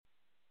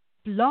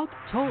Blog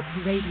Talk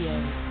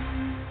Radio.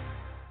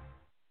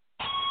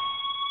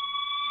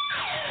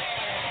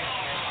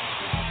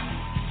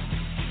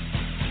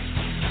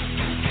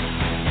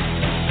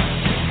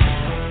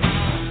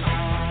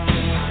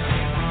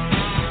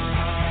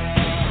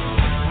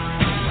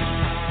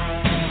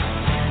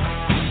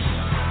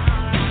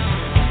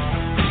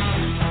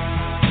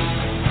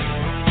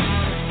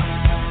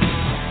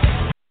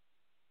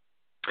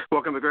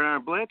 Welcome to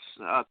Gridiron Blitz,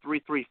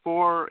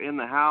 334 in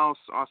the house,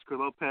 Oscar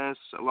Lopez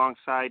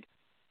alongside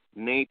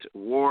Nate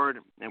Ward,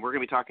 and we're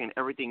going to be talking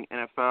everything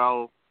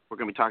NFL. We're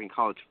going to be talking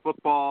college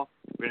football.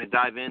 We're going to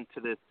dive into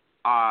this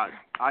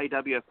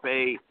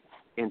IWFA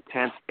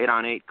Intense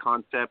 8-on-8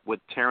 concept with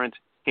Terrence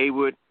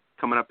Haywood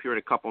coming up here in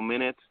a couple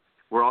minutes.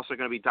 We're also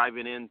going to be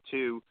diving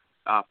into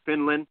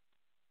Finland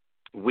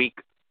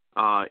week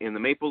in the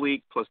Maple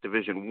League plus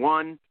Division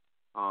One,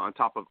 on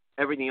top of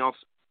everything else.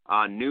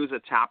 News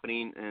that's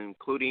happening,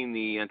 including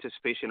the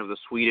anticipation of the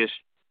Swedish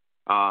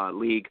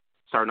league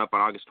starting up on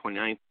August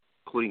 29th,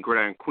 including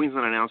Gridiron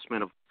Queensland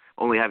announcement of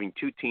only having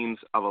 2 teams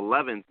of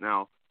 11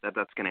 now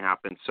that's going to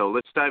happen. So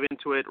let's dive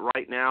into it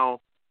right now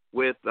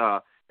with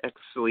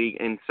ex-league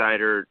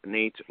insider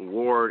Nate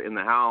Ward in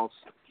the house.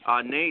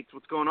 Nate,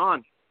 what's going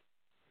on?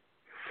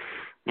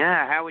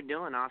 Yeah, how we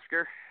doing,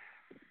 Oscar?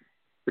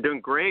 We're doing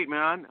great,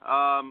 man.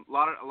 A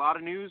lot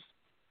of news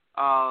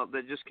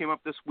that just came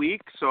up this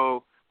week,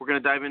 so we're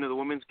going to dive into the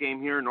women's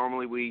game here.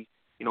 Normally we,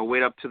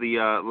 wait up to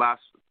the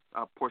last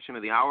portion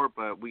of the hour,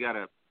 but we got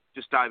to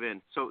just dive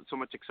in. So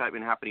much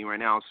excitement happening right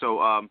now.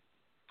 So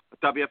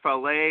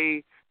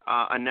WFLA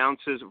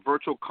announces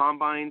virtual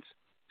combines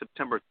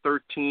September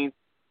 13th.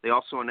 They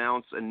also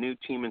announced a new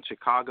team in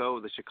Chicago,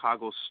 the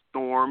Chicago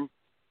Storm.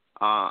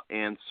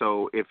 And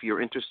so if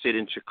you're interested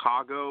in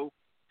Chicago,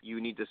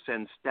 you need to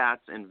send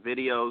stats and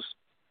videos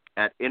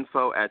at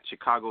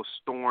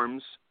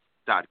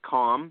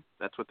info@chicagostorms.com.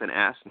 That's with an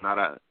S, not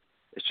a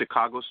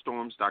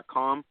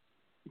chicagostorms.com.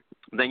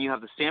 Then you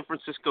have the San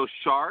Francisco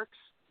Sharks.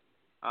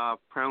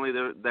 Apparently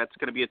that's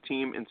going to be a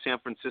team in San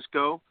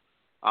Francisco.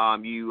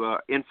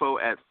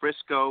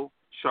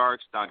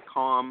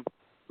 Info@friscosharks.com.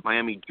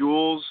 Miami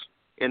Jewels,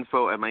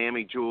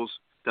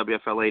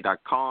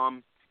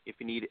 info@miamijewelswfla.com. If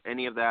you need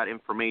any of that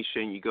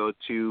information, you go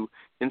to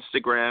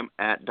Instagram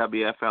at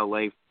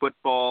WFLA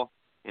Football,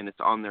 and it's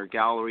on their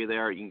gallery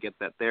there. You can get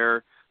that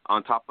there.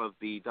 On top of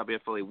the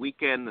WFLA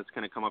weekend that's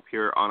going to come up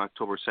here on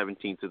October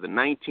 17th to the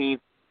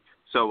 19th.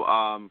 So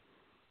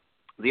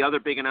the other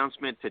big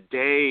announcement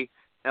today,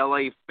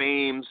 LA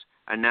Fames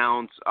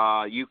announced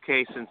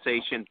UK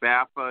sensation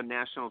BAFA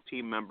national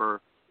team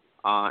member,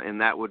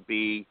 and that would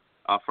be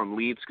from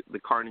Leeds, the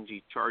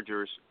Carnegie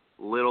Chargers,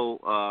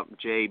 Little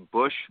J.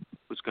 Bush,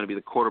 who's going to be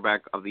the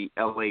quarterback of the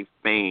LA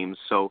Fames.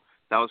 So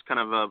that was kind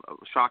of a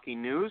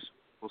shocking news.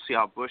 We'll see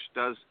how Bush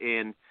does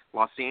in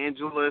Los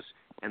Angeles,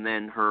 and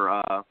then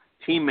her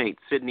teammate,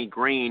 Sydney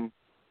Green,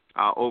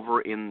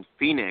 over in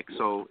Phoenix.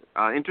 So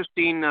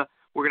interesting.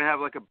 We're going to have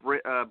like a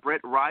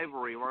Brit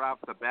rivalry right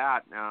off the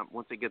bat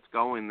once it gets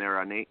going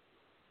there, Nate.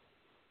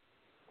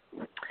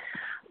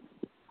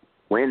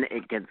 When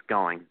it gets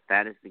going.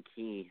 That is the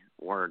key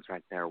words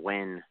right there,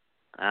 when.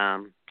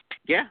 It'll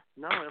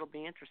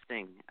be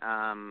interesting.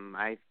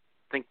 I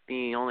think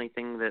the only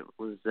thing that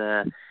was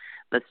that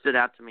stood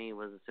out to me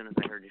was as soon as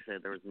I heard you say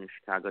there was a new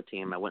Chicago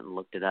team, I went and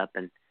looked it up,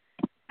 and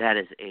that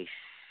is a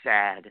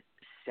sad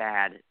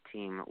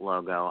team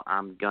logo.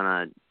 I'm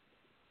going to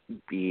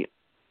be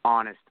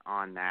honest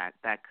on that.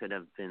 That could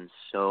have been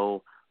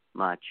so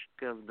much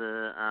of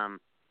the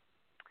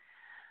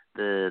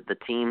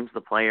teams,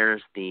 the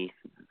players, the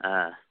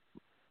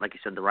like you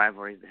said, the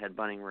rivalries, the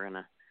headbutting we're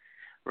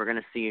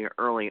gonna see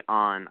early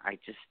on. I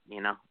just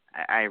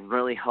I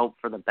really hope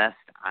for the best.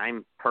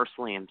 I'm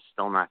personally am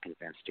still not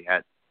convinced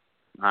yet.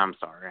 I'm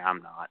sorry,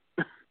 I'm not.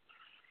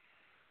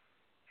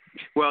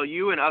 Well,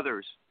 you and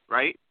others,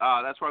 right?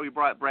 That's why we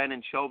brought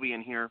Brandon Shelby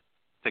in here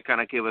to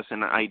kind of give us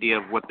an idea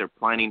of what they're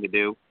planning to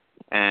do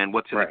and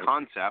what's in the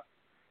concept.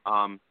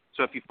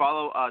 So if you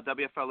follow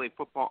WFLA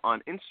Football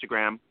on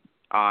Instagram,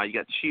 you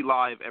got She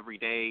Live every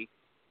day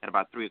at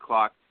about 3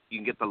 o'clock. You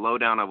can get the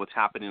lowdown of what's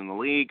happening in the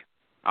league.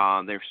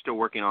 They're still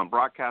working on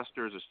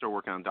broadcasters. They're still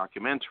working on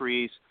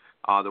documentaries.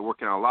 They're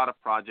working on a lot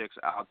of projects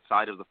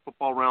outside of the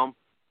football realm.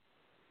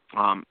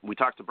 We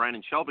talked to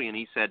Brandon Shelby, and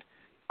he said,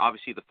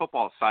 obviously, the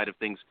football side of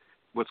things,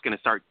 what's going to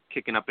start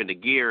kicking up into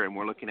gear, and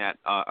we're looking at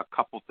a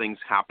couple things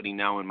happening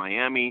now in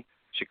Miami,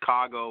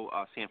 Chicago,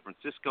 San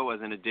Francisco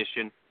as an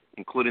addition,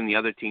 including the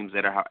other teams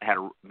that had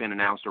been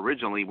announced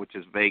originally, which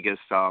is Vegas,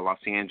 Los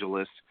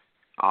Angeles,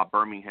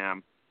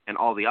 Birmingham, and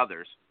all the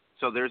others.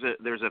 So there's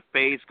a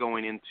phase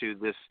going into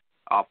this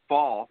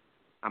fall,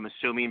 I'm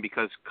assuming,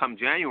 because come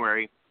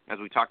January, as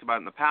we talked about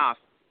in the past,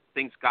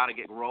 things got to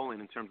get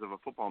rolling in terms of a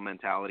football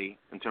mentality,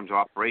 in terms of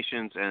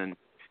operations and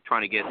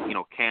trying to get,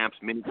 camps,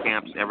 mini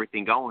camps,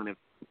 everything going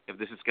if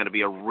this is going to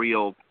be a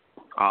real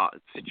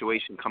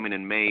situation coming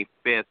in May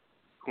 5th,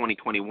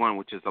 2021,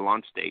 which is the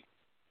launch date.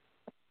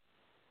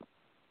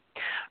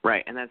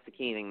 Right, and that's the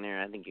key thing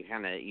there. I think you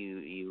kind of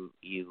you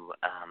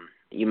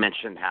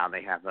mentioned how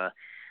they have a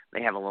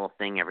they have a little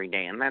thing every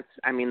day, and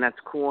that's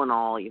cool and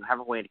all. You have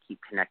a way to keep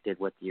connected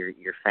with your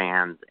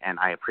fans, and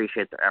I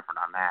appreciate their effort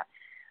on that.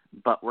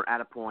 But we're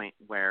at a point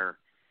where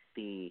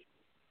the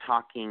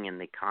talking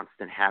and the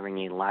constant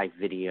having a live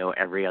video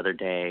every other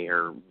day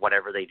or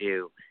whatever they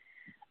do,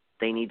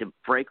 they need to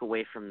break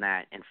away from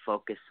that and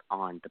focus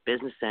on the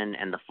business end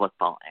and the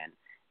football end.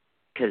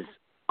 Because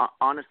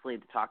honestly,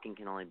 the talking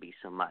can only be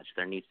so much.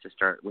 We need to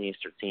start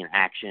seeing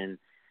action,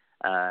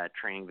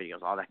 training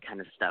videos, all that kind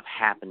of stuff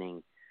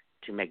happening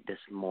to make this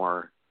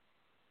more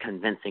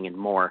convincing and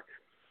more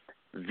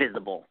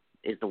visible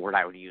is the word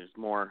I would use,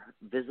 more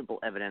visible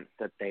evidence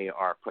that they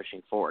are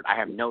pushing forward. I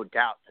have no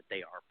doubt that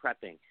they are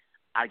prepping.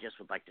 I just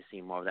would like to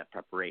see more of that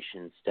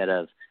preparation instead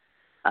of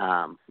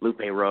Lupe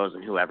Rose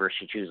and whoever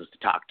she chooses to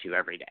talk to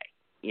every day.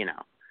 You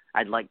know,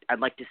 I'd like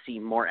to see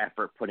more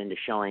effort put into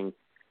showing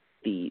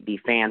the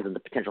fans and the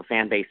potential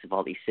fan base of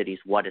all these cities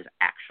what is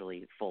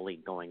actually fully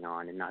going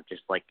on, and not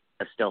just like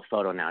a still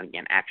photo now and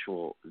again,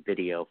 actual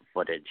video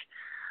footage.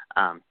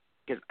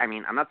 Because I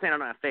mean, I'm not saying I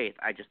don't have faith.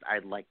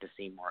 I'd like to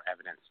see more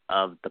evidence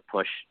of the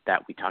push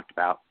that we talked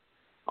about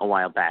a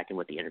while back and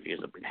with the interviews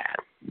that we've had.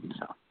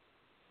 So.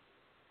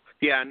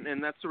 Yeah,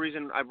 and that's the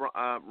reason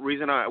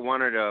I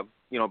wanted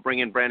to bring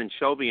in Brandon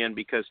Shelby in,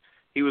 because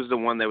he was the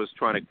one that was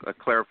trying to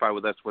clarify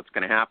with us what's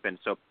going to happen.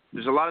 So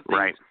there's a lot of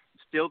things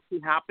still to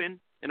happen.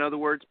 In other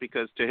words,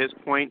 because to his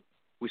point,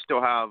 we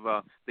still have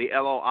the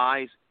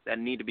LOIs that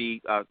need to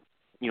be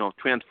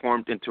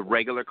transformed into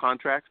regular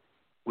contracts.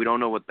 We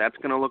don't know what that's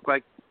going to look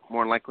like.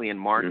 More likely in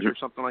March or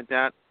something like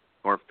that,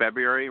 or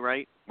February,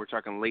 right? We're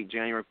talking late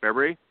January,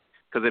 February.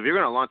 Because if you're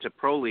going to launch a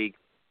pro league,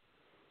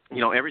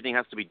 everything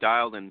has to be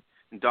dialed and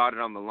dotted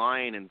on the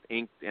line and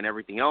inked and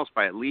everything else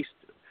by at least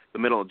the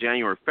middle of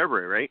January,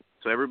 February, right?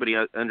 So everybody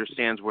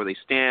understands where they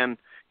stand,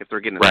 if they're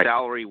getting a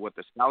salary, what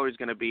the salary is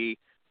going to be.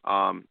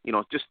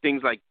 Just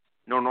things like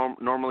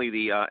normally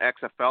the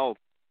XFL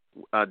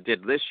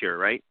did this year,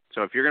 right?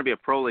 So if you're going to be a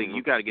pro league,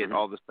 you got to get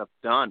all this stuff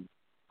done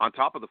on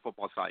top of the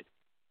football side.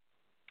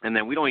 And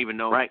then we don't even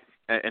know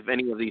if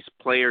any of these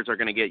players are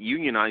going to get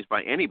unionized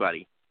by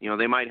anybody.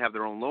 They might have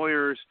their own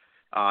lawyers.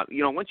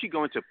 Once you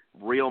go into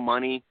real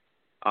money,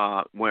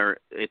 where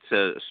it's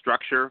a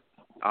structure,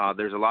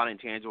 there's a lot of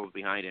intangibles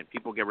behind it.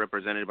 People get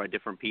represented by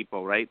different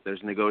people, right?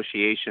 There's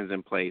negotiations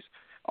in place.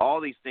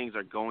 All these things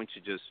are going to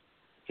just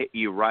hit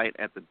you right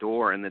at the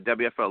door. And the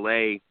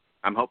WFLA,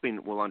 I'm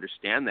hoping, will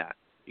understand that,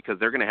 because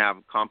they're going to have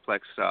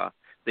complex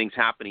things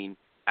happening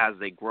as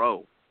they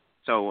grow.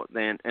 So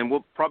then, and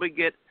we'll probably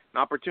get an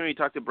opportunity to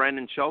talk to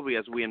Brandon Shelby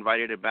as we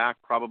invited it back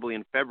probably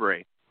in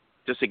February,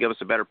 just to give us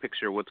a better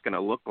picture of what's going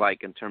to look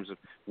like in terms of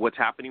what's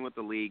happening with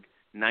the league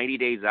 90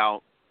 days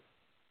out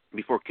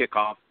before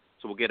kickoff,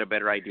 so we'll get a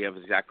better idea of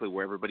exactly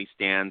where everybody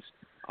stands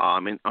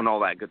and all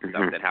that good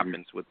stuff that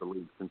happens with the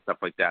leagues and stuff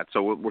like that.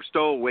 So we're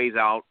still ways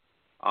out,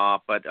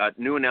 but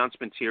new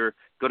announcements here.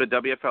 Go to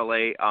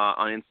WFLA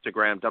on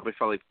Instagram,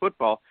 WFLA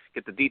Football.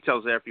 Get the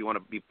details there if you want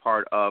to be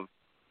part of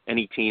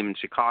any team in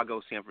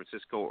Chicago, San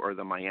Francisco, or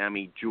the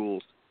Miami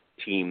Jewels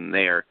team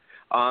there.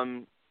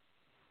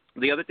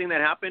 The other thing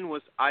that happened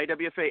was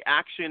IWFA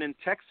action in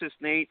Texas,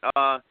 Nate.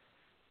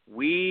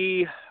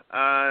 We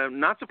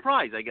not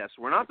surprised, I guess.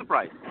 We're not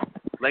surprised.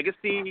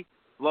 Legacy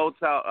blows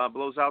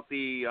out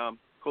the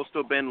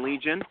Coastal Bend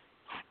Legion,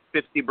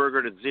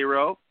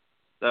 50-0.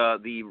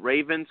 The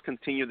Ravens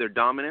continue their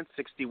dominance,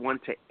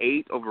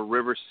 61-8 over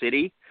River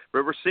City.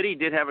 River City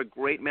did have a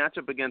great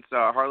matchup against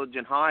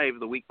Harlingen Hive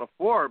the week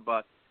before,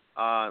 but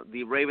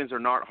the Ravens are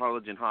not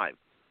Harlingen Hive,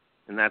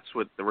 and that's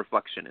what the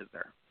reflection is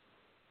there.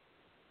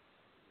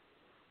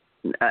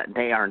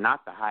 They are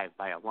not the Hive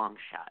by a long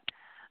shot.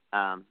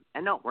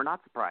 And no, we're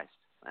not surprised.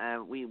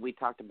 We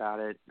talked about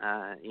it,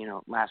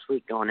 last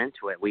week going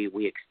into it.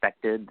 We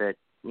expected that,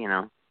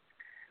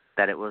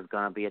 that it was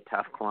going to be a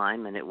tough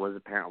climb, and it was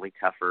apparently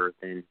tougher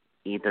than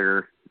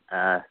either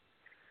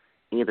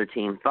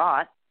team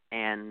thought.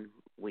 And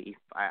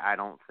I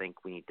don't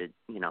think we need to,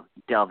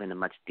 delve into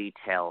much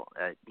detail.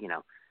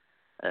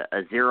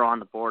 A 0 on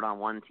the board on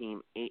one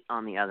team, 8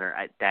 on the other.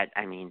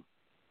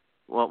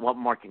 What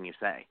more can you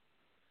say?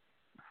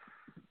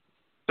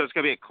 So it's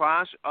going to be a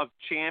clash of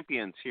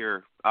champions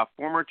here.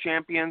 Former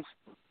champions,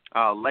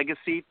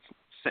 Legacy,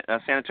 San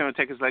Antonio,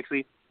 Texas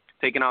Legacy,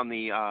 taking on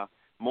the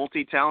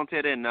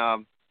multi-talented and, a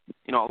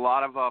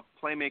lot of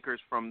playmakers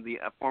from the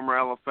former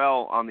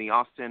LFL on the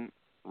Austin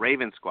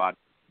Ravens squad.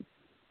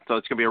 So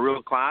it's going to be a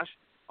real clash.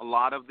 A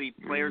lot of the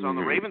players on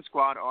the Ravens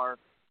squad are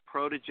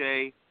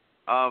protege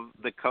of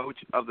the coach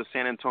of the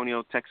San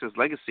Antonio, Texas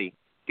Legacy,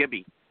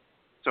 Gibby.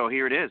 So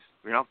here it is.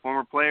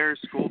 Former players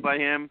schooled by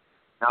him,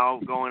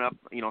 now going up,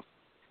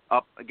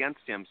 up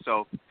against him.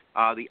 So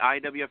the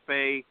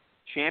IWFA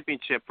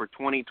championship for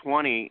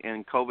 2020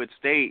 in COVID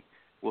State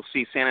will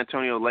see San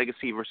Antonio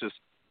Legacy versus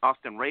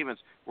Austin Ravens.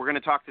 We're going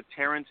to talk to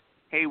Terrence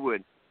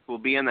Haywood, who will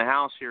be in the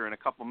house here in a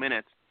couple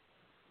minutes,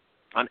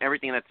 on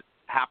everything that's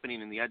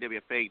happening in the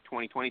IWFA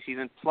 2020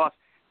 season, plus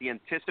the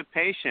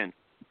anticipation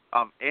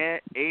of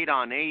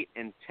 8-on-8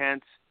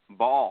 intense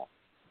ball,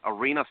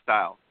 arena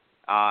style.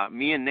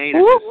 Me and Nate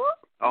are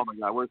Oh my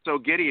God, we're so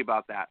giddy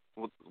about that.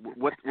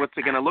 What's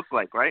it going to look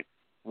like, right?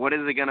 What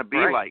is it going to be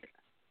like?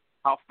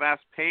 How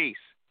fast paced?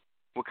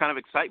 What kind of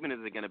excitement is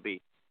it going to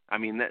be? I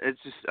mean, it's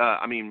just.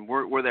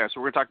 We're there. So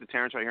we're going to talk to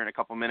Terrence right here in a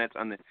couple minutes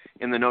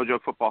in the No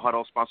Joke Football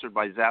Huddle, sponsored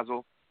by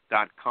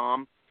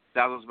Zazzle.com.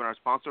 Zazzle's been our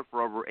sponsor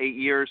for over 8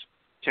 years.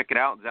 Check it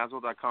out,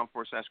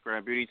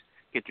 Zazzle.com/Beauties.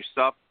 Get your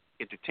stuff,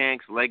 get your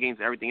tanks, leggings,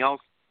 everything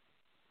else.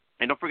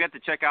 And don't forget to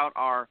check out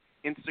our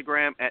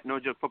Instagram at No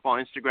Joke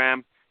Football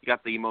Instagram. You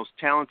got the most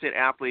talented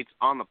athletes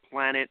on the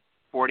planet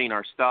sporting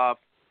our stuff.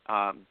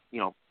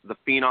 The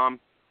phenom,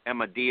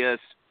 Emma Diaz,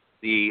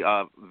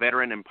 the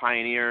veteran and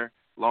pioneer,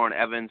 Lauren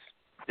Evans,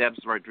 Debs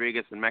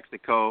Rodriguez in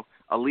Mexico,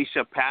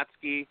 Alicia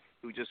Patsky,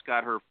 who just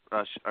got her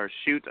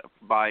shoot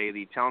by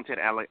the talented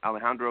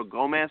Alejandro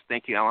Gomez.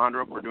 Thank you,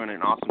 Alejandro, for doing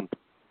an awesome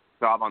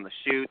job on the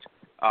shoot.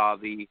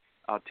 The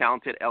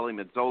talented Ellie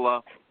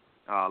Mazzola,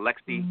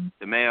 Lexi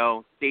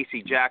DeMeo,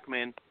 Stacy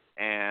Jackman,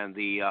 and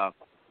the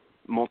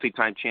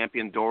multi-time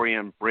champion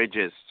Dorian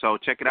Bridges. So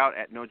check it out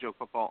at No Joke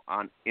Football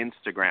on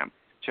Instagram.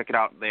 Check it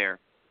out there.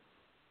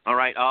 All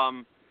right.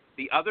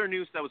 The other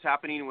news that was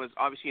happening was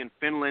obviously in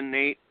Finland,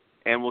 Nate,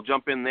 and we'll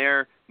jump in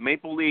there.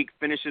 Maple League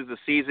finishes the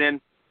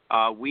season.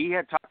 We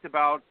had talked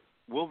about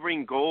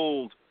Wolverine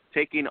Gold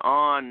taking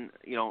on,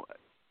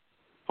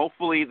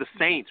 hopefully the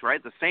Saints,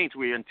 right? The Saints.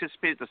 We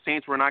anticipated the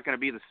Saints were not going to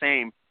be the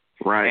same.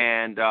 Right.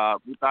 And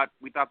we thought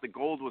the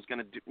Gold was going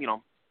to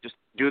just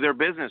do their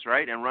business,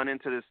 right, and run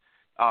into this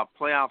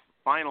playoff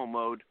final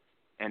mode,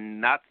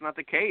 and that's not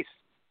the case.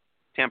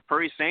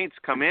 Tampere Saints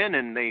come in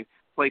and they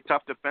play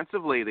tough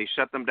defensively. They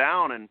shut them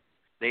down and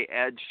they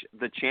edge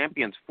the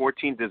champions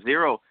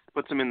 14-0,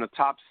 puts them in the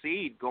top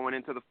seed going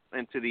into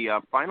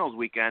the finals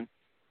weekend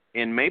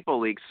in Maple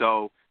League.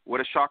 So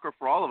what a shocker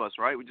for all of us,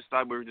 right? We just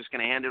thought we were just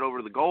going to hand it over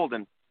to the Gold,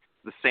 and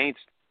the Saints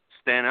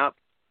stand up.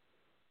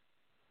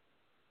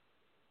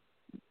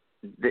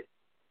 The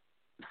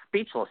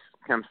speechless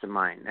comes to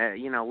mind.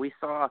 We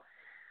saw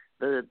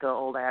the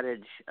old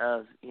adage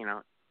of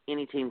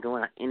any team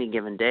going on any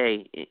given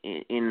day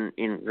in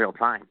real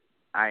time.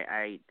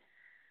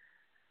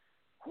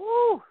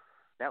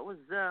 That was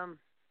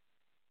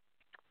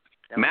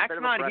Mac's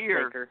not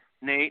here,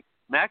 Nate.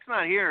 Mac's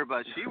not here,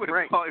 but she would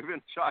have probably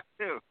been shocked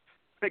too,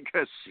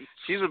 because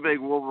she's a big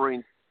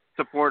Wolverine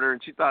supporter,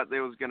 and she thought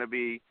there was going to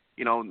be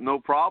no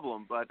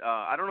problem. But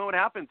I don't know what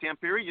happened.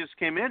 Tampere just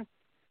came in.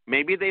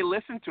 Maybe they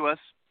listened to us,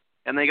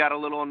 and they got a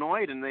little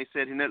annoyed, and they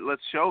said,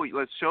 let's show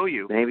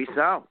you. Maybe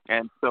so.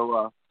 And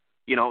so,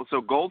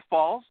 so Gold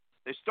falls.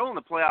 They're still in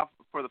the playoff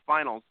for the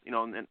finals. In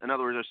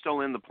other words, they're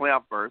still in the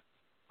playoff berth.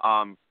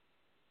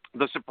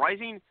 The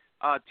surprising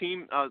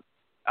team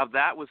of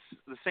that was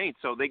the Saints.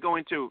 So they go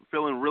into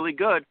feeling really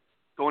good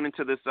going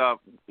into this,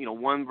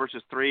 1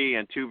 versus 3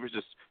 and 2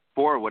 versus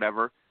 4 or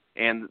whatever.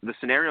 And the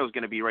scenario is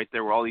going to be right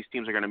there where all these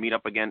teams are going to meet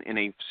up again in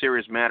a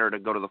serious manner to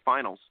go to the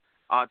finals.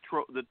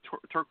 The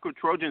Turku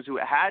Trojans, who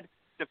had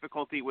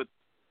difficulty with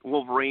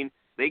Wolverine,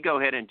 they go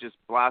ahead and just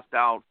blast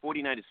out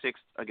 49-6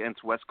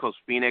 against West Coast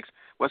Phoenix.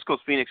 West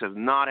Coast Phoenix has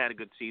not had a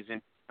good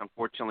season,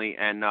 unfortunately,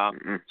 and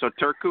so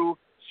Turku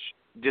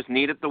just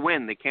needed the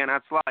win. They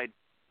cannot slide,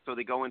 so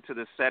they go into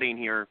this setting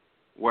here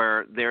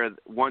where they're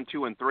 1,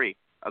 2, and 3.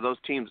 Those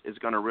teams is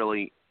going to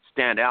really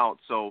stand out.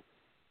 So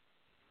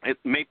it's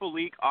Maple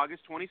League,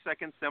 August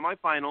 22nd,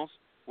 semifinals.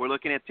 We're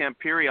looking at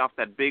Tampere off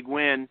that big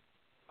win,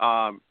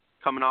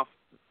 coming off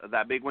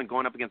that big win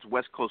going up against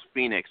West Coast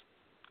Phoenix.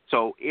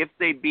 So if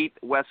they beat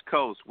West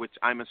Coast, which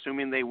I'm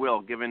assuming they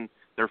will, given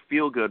their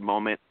feel-good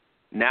moment,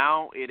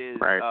 now it is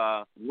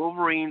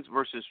Wolverines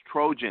versus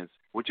Trojans,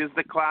 which is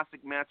the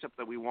classic matchup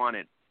that we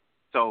wanted.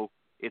 So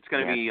it's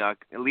going to be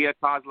Leah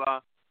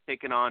Kozla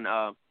taking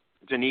on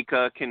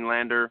Janika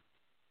Kinlander.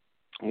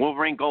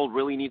 Wolverine Gold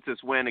really needs this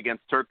win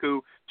against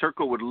Turku.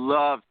 Turku would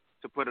love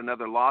to put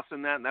another loss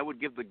in that, and that would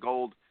give the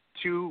Gold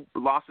 2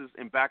 losses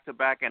in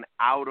back-to-back and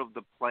out of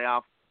the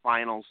playoff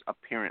finals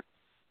appearance.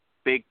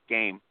 Big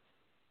game.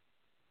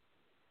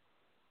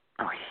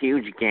 Oh,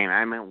 huge game.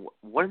 I mean,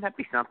 wouldn't that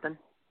be something?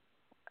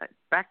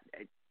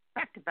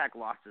 Back-to-back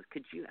losses.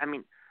 Could you? I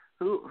mean,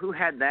 who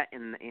had that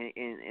in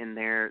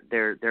their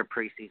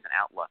preseason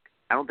outlook?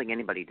 I don't think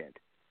anybody did.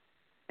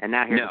 And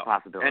now here's a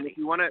possibility. And if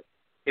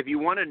you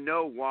want to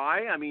know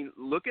why, I mean,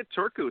 look at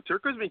Turku.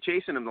 Turku's been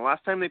chasing them. The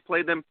last time they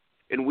played them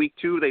in week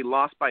 2, they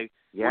lost by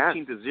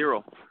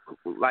 14-0,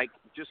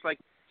 just like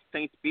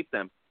Saints beat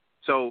them.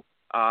 So,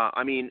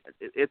 I mean,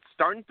 it's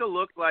starting to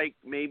look like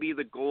maybe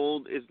the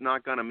Gold is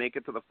not going to make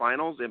it to the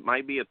finals. It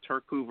might be a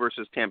Turku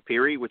versus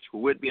Tampere, which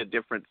would be a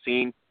different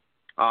scene.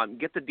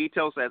 Get the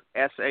details at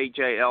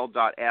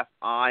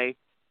sajl.fi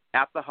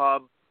at the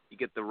hub. You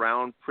get the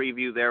round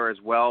preview there as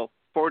well.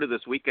 Forward to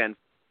this weekend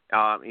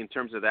in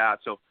terms of that.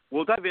 So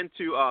we'll dive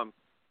into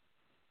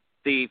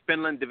the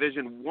Finland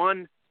Division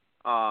 1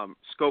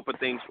 scope of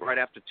things right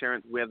after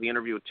Terrence. We have the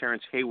interview with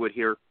Terrence Haywood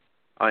here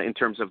in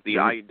terms of the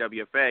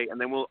IWFA, and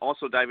then we'll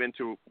also dive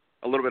into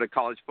a little bit of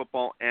college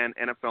football and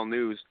NFL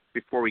news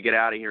before we get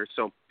out of here.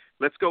 So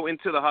let's go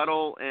into the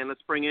huddle, and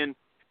let's bring in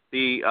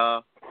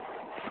the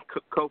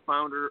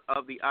co-founder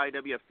of the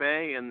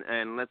IWFA,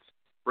 and let's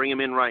bring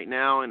him in right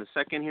now in a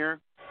second here.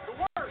 The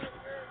word,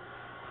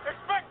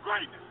 expect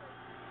greatness.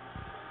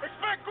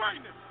 Expect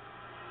greatness.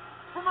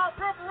 From our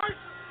preparation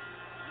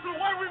to the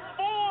way we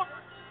perform,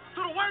 to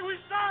the way we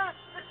shine,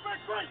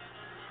 expect greatness.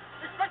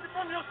 Expect it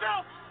from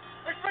yourself,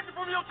 expect it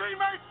from your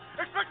teammates,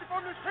 expect it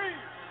from this team.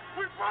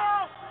 We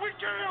brawl, we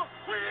kill,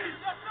 we eat.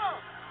 Yes, sir.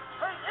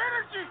 Hey,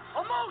 energy,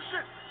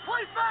 emotion,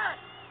 play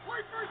fast, play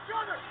for each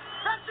other.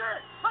 That's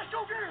it. Let's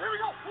go get it. Here we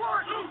go.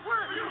 1, 2,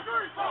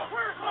 3, 4,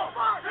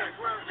 5,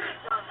 6, 7,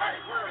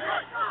 8,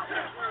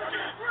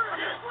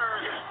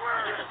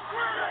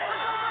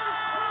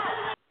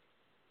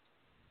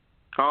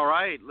 All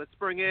right, let's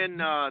bring in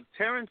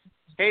Terrence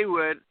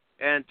Haywood.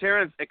 And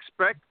Terrence,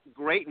 expect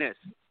greatness.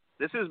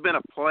 This has been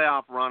a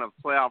playoff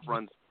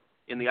runs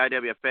in the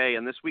IWFA,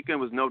 and this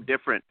weekend was no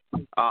different.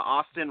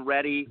 Austin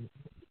ready,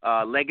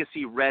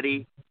 Legacy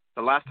ready.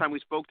 The last time we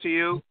spoke to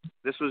you,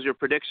 this was your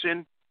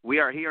prediction. We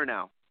are here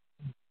now.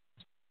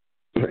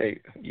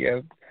 Hey, yeah,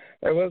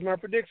 that was my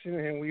prediction,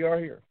 and we are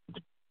here.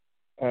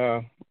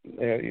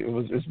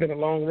 It's been a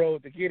long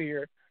road to get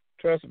here,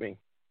 trust me.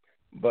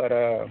 But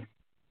at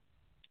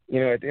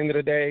the end of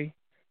the day,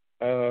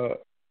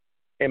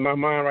 in my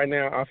mind right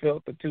now, I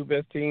felt the two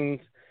best teams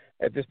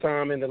at this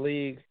time in the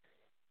league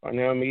are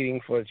now meeting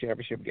for the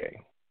championship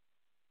game.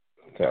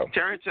 So,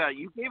 Terrence,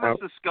 you gave us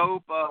the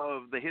scope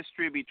of the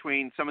history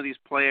between some of these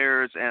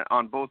players and,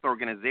 on both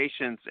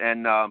organizations,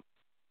 and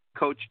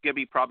Coach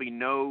Gibby probably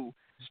no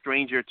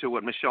stranger to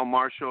what Michelle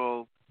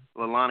Marshall,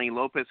 Leilani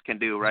Lopez can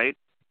do, right?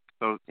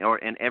 So,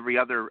 and every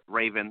other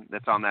Raven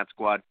that's on that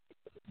squad.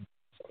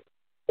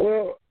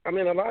 Well, I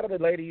mean, a lot of the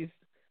ladies,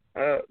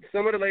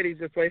 some of the ladies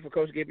have played for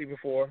Coach Gibby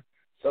before.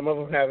 Some of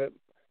them haven't.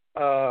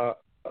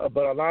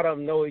 But a lot of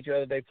them know each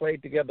other. They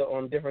played together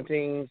on different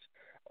teams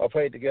or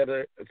played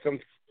together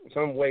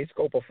some way,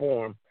 scope, or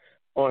form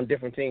on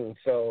different teams.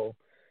 So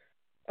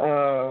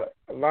a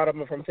lot of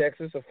them are from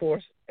Texas, of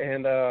course,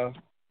 and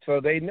so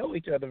they know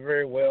each other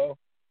very well.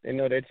 They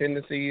know their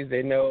tendencies.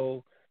 They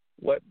know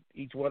what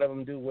each one of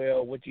them do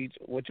well, which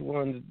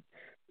ones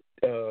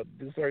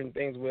do certain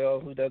things well,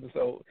 who doesn't.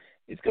 So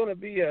it's going to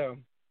be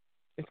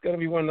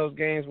one of those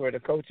games where the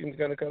coaching is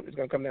going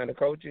to come down to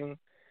coaching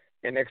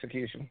and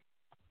execution,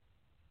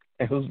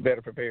 and who's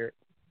better prepared.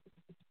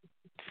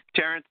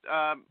 Terrence,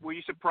 were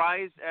you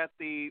surprised at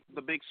the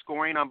big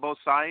scoring on both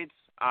sides?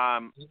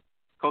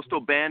 Coastal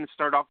Bend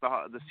started off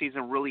the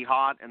season really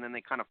hot, and then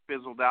they kind of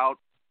fizzled out.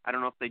 I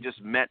don't know if they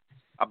just met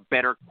a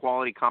better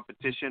quality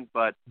competition,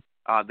 but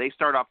they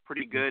started off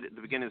pretty good at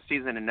the beginning of the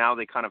season, and now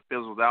they kind of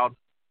fizzled out,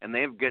 and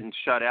they've gotten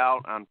shut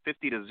out on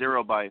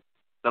 50-0 by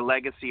the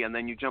Legacy. And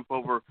then you jump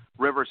over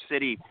River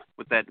City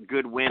with that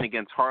good win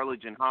against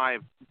Harlingen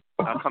Hive.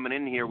 Coming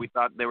in here, we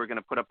thought they were going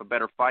to put up a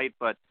better fight,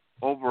 but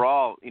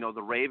overall,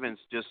 the Ravens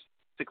just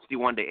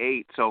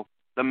 61-8. So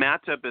the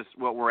matchup is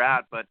what we're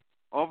at, but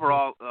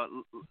overall,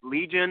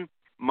 Legion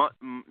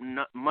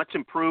much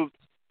improved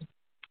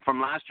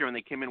from last year, and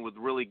they came in with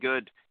really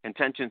good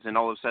intentions, and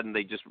all of a sudden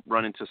they just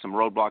run into some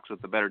roadblocks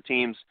with the better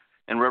teams.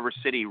 And River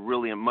City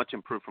really much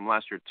improved from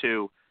last year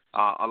too,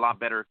 a lot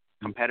better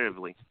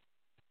competitively.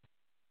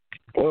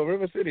 Well,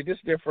 River City, this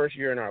is their first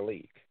year in our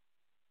league,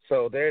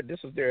 so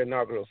this was their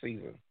inaugural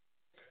season.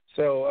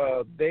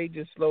 So they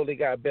just slowly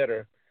got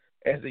better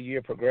as the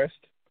year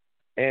progressed,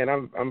 and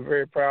I'm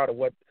very proud of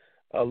what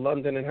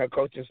London and her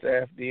coaching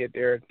staff did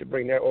there to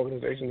bring that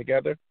organization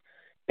together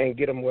and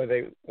get them where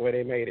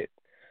they made it.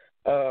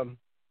 The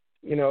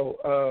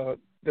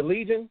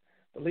Legion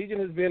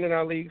has been in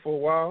our league for a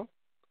while,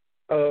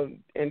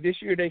 and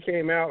this year they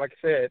came out, like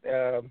I said,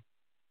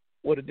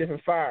 with a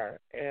different fire,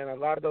 and a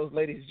lot of those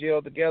ladies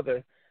gelled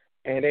together,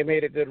 and they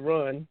made a good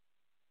run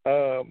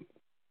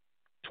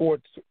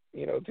towards,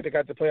 till they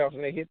got to the playoffs,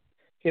 and they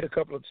hit a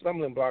couple of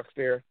stumbling blocks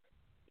there.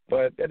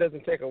 But that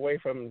doesn't take away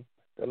from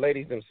the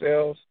ladies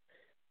themselves.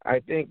 I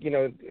think,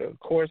 of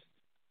course,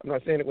 I'm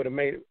not saying it would have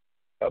made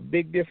a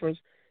big difference.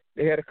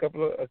 They had a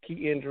couple of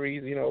key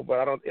injuries, but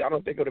I don't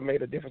think it would have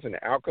made a difference in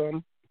the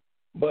outcome.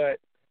 But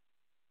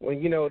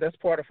when, that's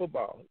part of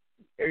football.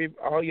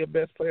 All your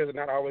best players are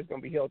not always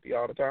going to be healthy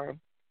all the time.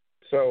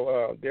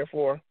 So,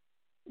 therefore,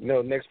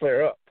 next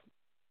player up.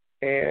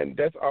 And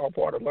that's all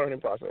part of the learning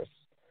process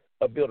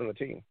of building a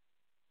team.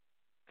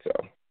 So,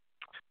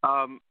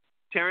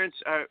 Terrence,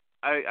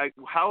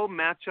 how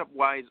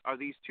matchup-wise are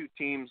these two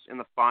teams in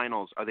the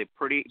finals? Are they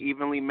pretty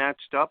evenly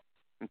matched up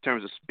in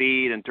terms of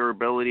speed and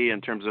durability,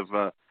 in terms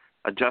of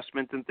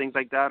adjustments and things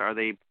like that? Are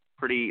they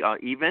pretty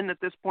even at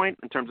this point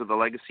in terms of the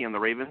Legacy and the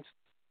Ravens?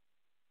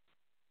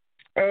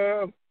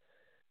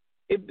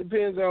 It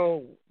depends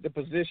on the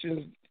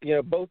positions.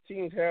 Both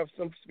teams have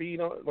some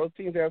speed. Both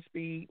teams have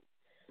speed.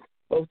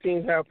 Both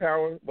teams have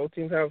power. Both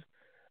teams have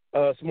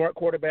smart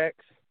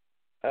quarterbacks.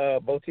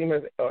 Both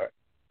teams are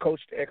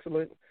coached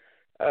excellent.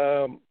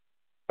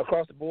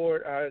 Across the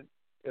board,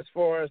 as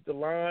far as the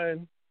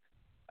line,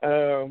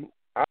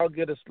 I'll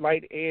get a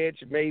slight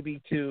edge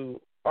maybe to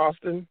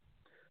Austin,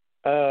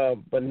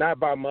 but not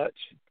by much.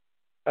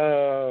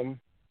 Other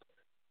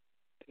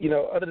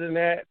than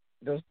that,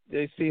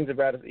 they seems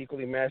about as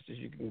equally matched as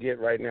you can get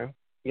right now.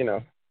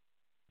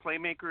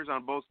 Playmakers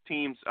on both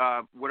teams.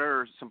 What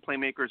are some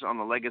playmakers on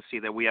the legacy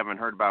that we haven't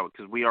heard about?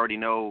 Because we already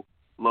know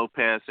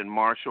Lopez and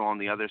Marshall on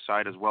the other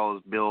side, as well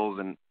as Bills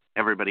and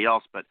everybody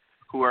else. But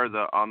who are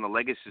on the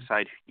legacy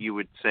side? You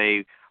would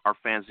say our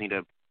fans need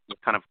to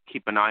kind of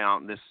keep an eye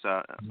on this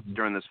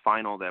during this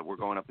final that we're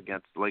going up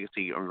against the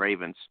legacy of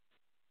Ravens.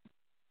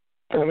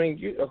 I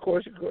mean, of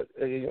course, you could.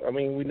 I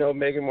mean, we know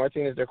Megan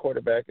Martinez, their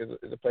quarterback, is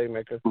a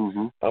playmaker.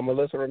 Mm-hmm.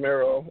 Melissa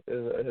Romero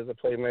is a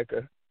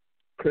playmaker.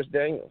 Chris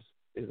Daniels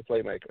is a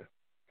playmaker.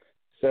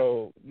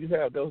 So you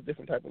have those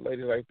different type of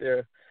ladies right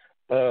there.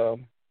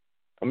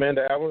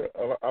 Amanda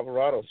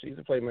Alvarado, she's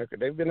a playmaker.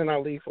 They've been in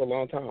our league for a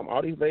long time.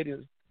 All these ladies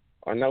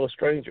are no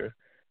stranger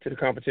to the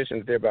competition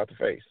that they're about to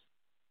face.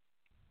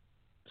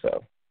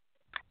 So,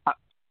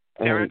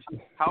 Terrence,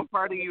 how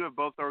proud are you of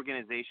both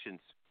organizations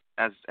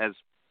as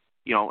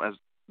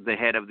the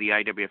head of the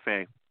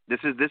IWFA? This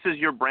is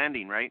your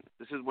branding, right?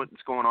 This is what's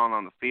going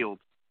on the field.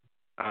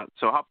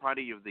 So how proud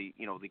are you of the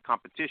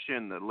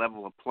competition, the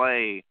level of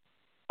play,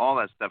 all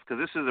that stuff?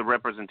 Because this is a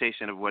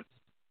representation of what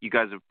you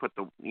guys have put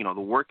the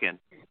work in.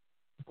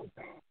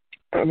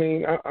 I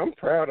mean, I'm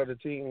proud of the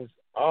teams,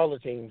 all the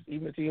teams,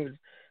 even the teams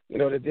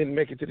that didn't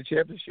make it to the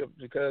championship,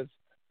 because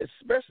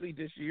especially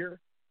this year,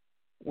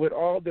 with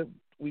all that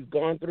we've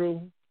gone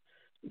through,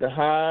 the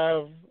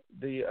Hive,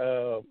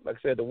 like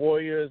I said, the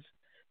Warriors,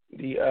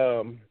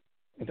 the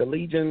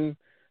Legion,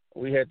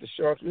 we had the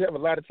Sharks. We have a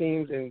lot of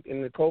teams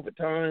in the COVID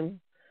time.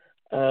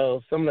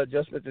 Some of the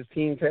adjustments that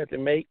teams had to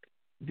make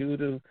due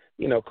to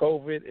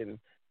COVID and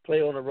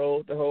play on the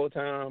road the whole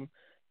time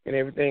and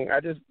everything. I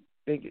just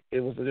think it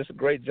was just a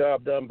great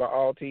job done by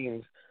all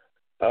teams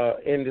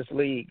in this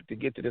league to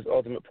get to this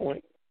ultimate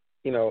point,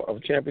 of a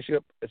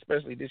championship,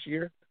 especially this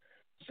year.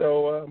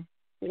 So,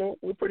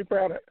 we're pretty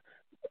proud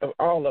of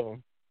all of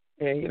them.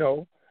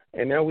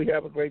 And now we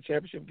have a great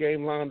championship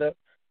game lined up.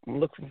 I'm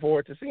looking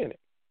forward to seeing it.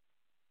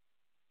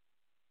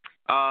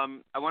 I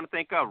want to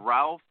thank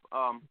Ralph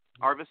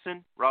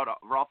Arvison.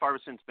 Ralph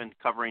Arvison's been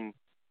covering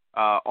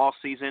all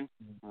season.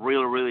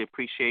 Really, really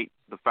appreciate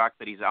the fact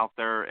that he's out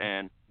there,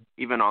 and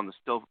even on the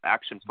still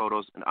action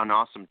photos, an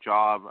awesome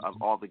job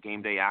of all the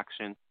game day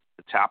action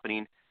that's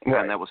happening,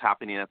 right. And that was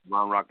happening at the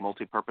Round Rock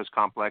Multipurpose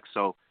Complex.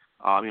 So,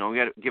 we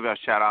got to give a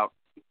shout out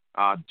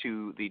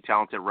to the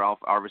talented Ralph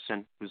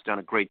Arvison, who's done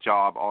a great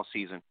job all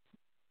season.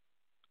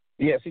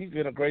 Yes, he's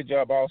done a great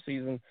job all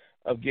season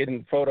of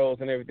getting photos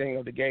and everything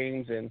of the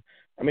games, and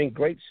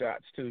great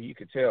shots too. You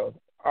could tell.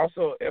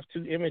 Also,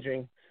 F2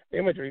 imagery.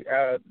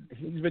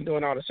 He's been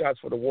doing all the shots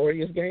for the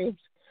Warriors games,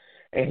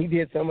 and he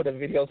did some of the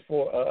videos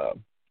for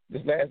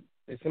the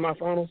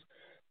semifinals.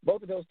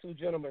 Both of those two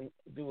gentlemen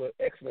do an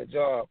excellent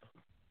job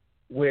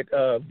with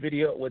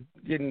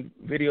getting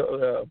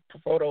video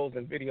photos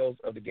and videos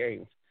of the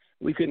games.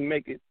 We couldn't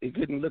make it. It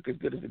couldn't look as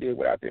good as it did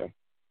without them.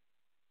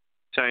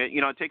 So,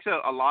 it takes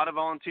a lot of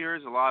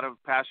volunteers, a lot of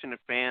passionate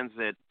fans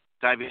that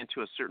dive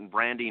into a certain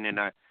branding, and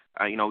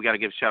we got to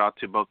give a shout out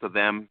to both of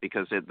them,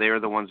 because they're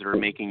the ones that are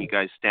making you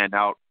guys stand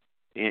out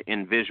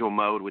in visual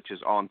mode, which is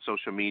all on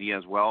social media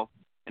as well.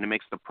 And it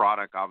makes the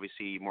product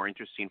obviously more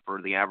interesting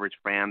for the average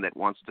fan that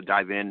wants to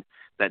dive in,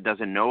 that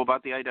doesn't know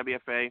about the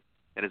IWFA,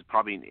 that is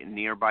probably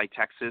nearby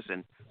Texas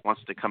and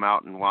wants to come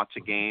out and watch a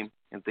game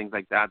and things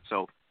like that.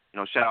 So,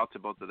 shout out to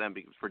both of them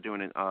for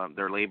doing it.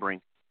 They're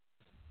laboring.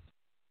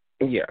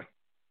 Yeah,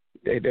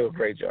 they do a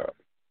great job.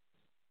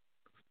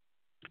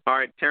 All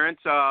right, Terrence,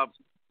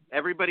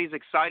 everybody's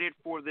excited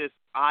for this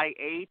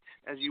I-8,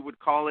 as you would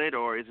call it,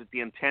 or is it the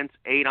Intense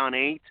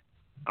 8-on-8?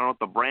 I don't know what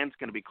the brand's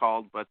going to be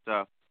called, but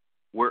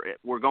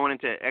we're going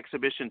into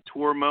exhibition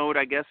tour mode,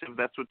 I guess, if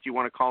that's what you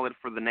want to call it,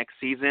 for the next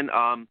season.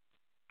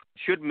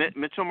 Should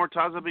Mitchell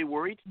Murtaza be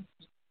worried?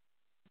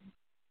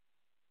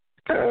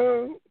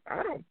 I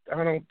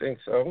don't think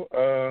so.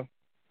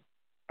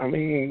 At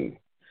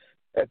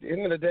the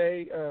end of the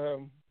day,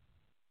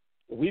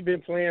 we've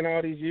been playing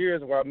all these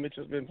years while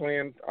Mitchell's been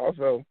playing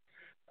also.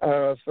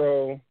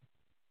 So,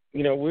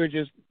 we're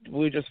just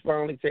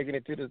finally taking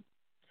it to the,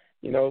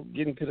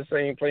 getting to the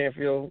same playing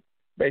field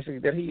basically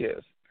that he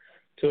is,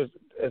 to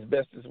as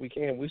best as we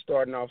can. We're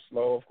starting off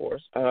slow, of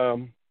course,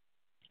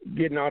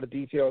 getting all the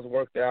details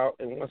worked out,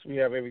 and once we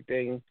have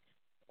everything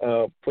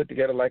put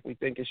together like we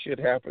think it should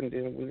happen,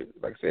 then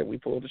like I said, we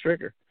pull the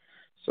trigger.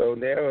 So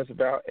now it's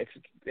about as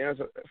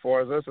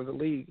far as us as a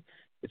league,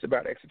 it's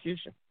about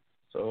execution.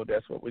 So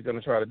that's what we're going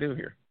to try to do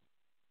here.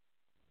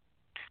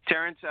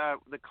 Terrence,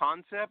 the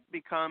concept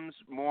becomes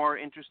more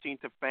interesting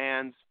to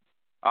fans.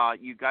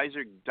 You guys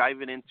are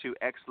diving into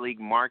X-League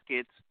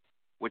markets,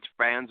 which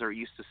fans are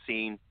used to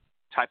seeing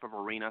type of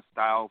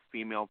arena-style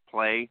female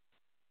play.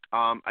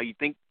 You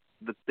think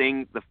the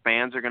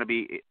fans are going to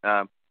be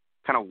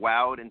kind of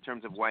wowed in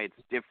terms of why it's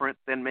different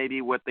than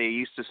maybe what they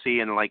used to see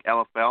in,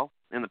 LFL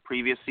in the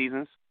previous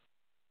seasons?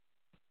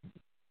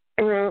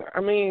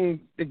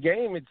 The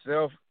game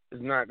itself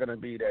is not going to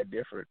be that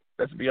different.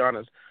 Let's be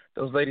honest.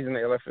 Those ladies in the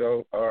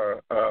LFL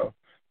are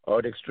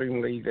the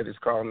Extreme League that it's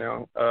called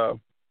now.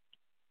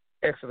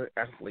 excellent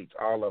athletes,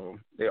 all of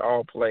them. They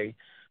all play,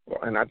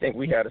 and I think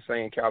we have the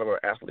same caliber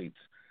of athletes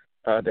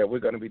that we're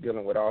going to be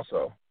dealing with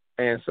also.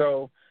 And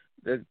so,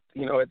 at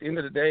the end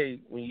of the day,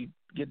 when you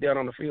get down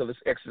on the field, it's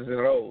X's and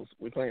O's.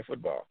 We're playing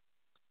football.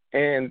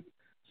 And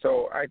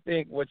so I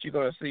think what you're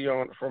going to see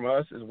from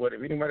us is what,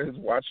 if anybody who's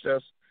watched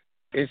us,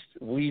 it's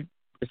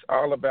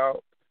all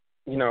about,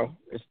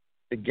 it's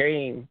the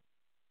game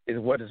is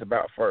what it's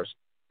about first.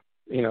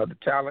 The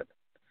talent,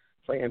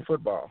 playing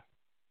football,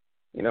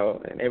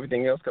 and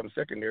everything else comes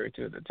secondary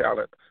to the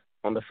talent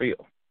on the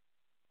field.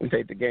 We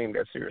take the game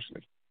that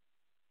seriously.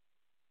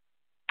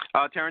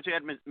 Terrence, you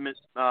had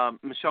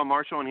Michelle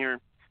Marshall in here.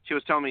 She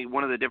was telling me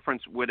one of the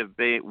difference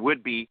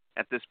would be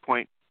at this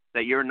point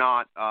that you're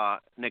not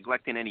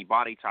neglecting any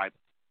body type.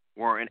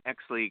 Where in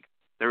X League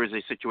there is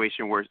a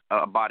situation where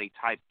a body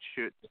type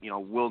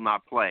will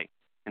not play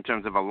in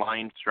terms of a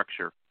line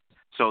structure.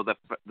 So the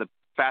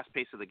fast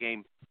pace of the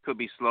game could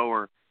be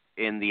slower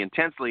in the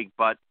intense league,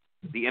 but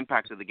the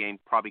impact of the game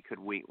probably could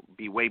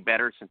be way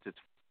better since it's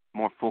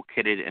more full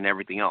kitted and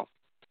everything else.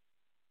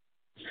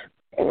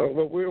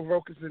 What we're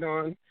focusing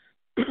on,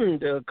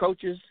 the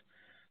coaches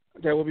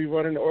that will be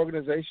running the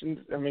organizations,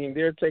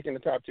 they're taking the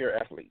top tier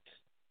athletes.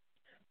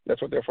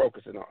 That's what they're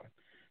focusing on.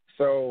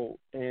 So,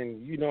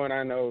 and and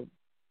I know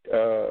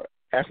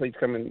athletes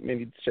come in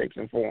many shapes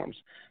and forms.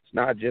 It's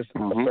not just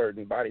a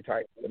certain body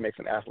type that makes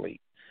an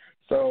athlete.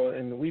 So,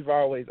 and we've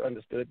always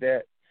understood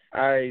that.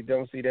 I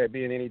don't see that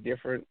being any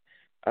different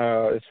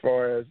as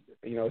far as,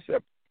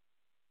 except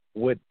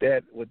with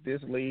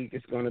this league,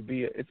 it's going to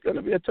be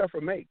a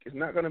tougher make. It's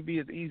not going to be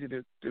as easy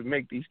to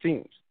make these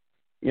teams,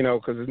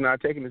 because it's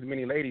not taking as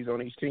many ladies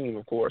on each team,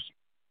 of course.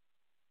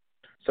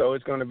 So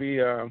it's going to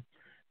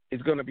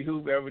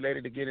behoove every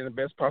lady to get in the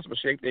best possible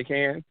shape they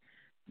can,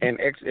 and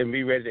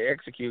be ready to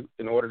execute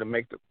in order to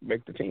make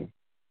the team.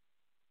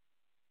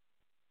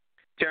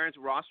 Terrence,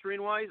 rostering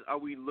wise, are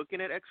we looking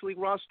at X League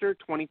roster?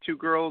 22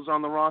 girls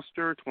on the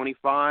roster,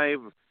 25.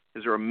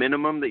 Is there a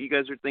minimum that you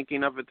guys are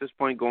thinking of at this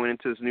point going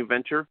into this new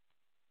venture?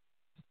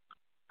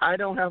 I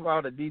don't have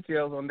all the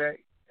details on that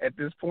at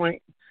this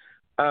point.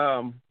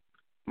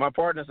 My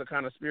partners are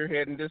kind of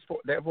spearheading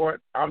that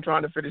part. I'm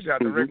trying to finish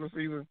out the regular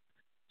season,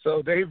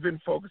 so they've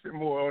been focusing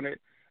more on it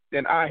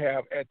than I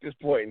have at this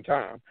point in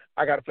time.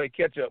 I got to play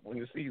catch up when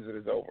the season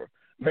is over,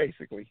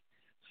 basically.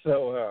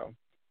 So,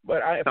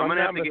 I'm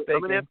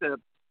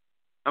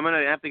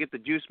gonna have to get the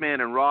Juice Man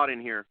and Rod in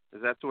here.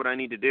 Is that what I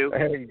need to do?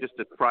 Just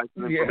to provide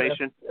some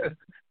information.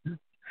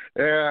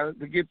 Yeah,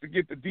 to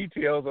get the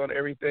details on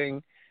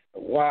everything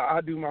while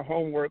I do my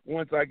homework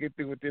once I get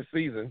through with this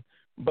season.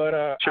 But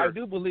sure. I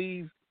do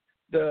believe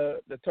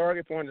the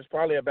target point is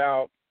probably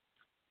about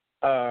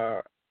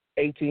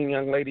 18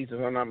 young ladies, if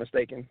I'm not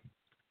mistaken,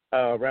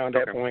 around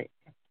that point.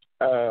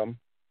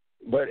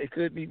 But it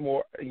could be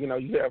more. You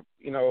have,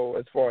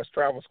 as far as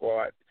travel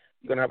squad,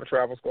 you're gonna have a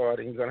travel squad,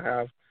 and you're gonna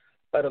have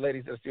other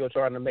ladies that are still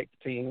trying to make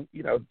the team.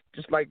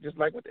 Just like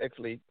with X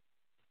League,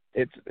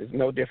 it's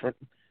no different.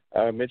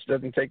 Mitch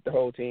doesn't take the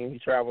whole team; he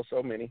travels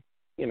so many.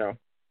 Right,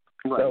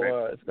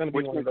 so it's gonna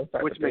be one of those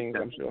type of things,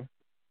 I'm sure.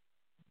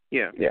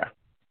 Yeah. Yeah.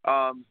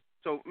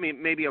 So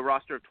maybe a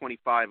roster of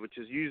 25, which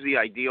is usually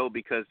ideal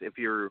because if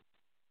you're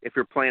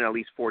playing at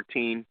least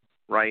 14,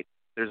 right,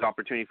 there's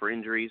opportunity for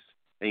injuries,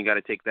 and you got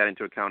to take that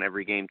into account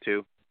every game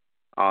too.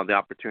 The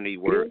opportunity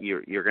where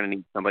you're going to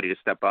need somebody to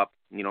step up,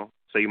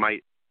 So you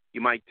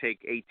might take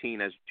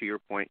 18 as to your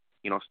point,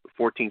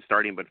 14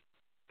 starting, but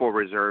 4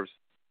 reserves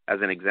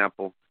as an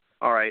example.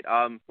 All right.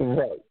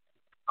 Right.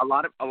 A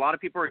lot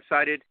of people are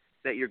excited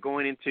that you're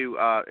going into,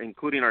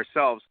 including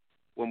ourselves.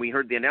 When we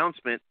heard the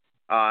announcement,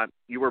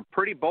 you were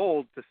pretty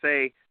bold to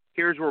say,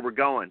 "Here's where we're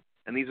going,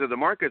 and these are the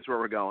markets where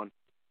we're going."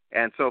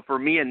 And so for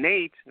me and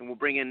Nate, and we'll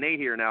bring in Nate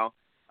here now.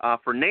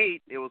 For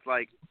Nate, it was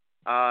like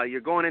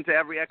you're going into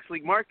every X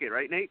League market,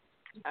 right, Nate?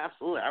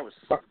 Absolutely. I was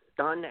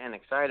stunned and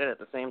excited at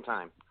the same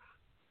time.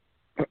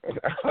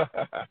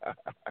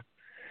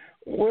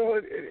 Well,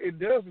 it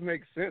does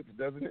make sense,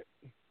 doesn't it?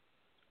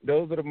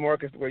 Those are the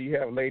markets where you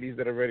have ladies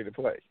that are ready to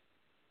play,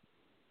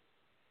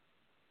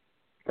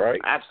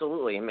 right?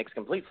 Absolutely. It makes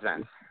complete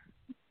sense.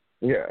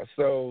 Yeah,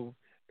 so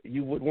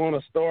you would want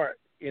to start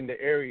in the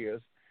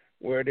areas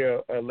where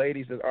there are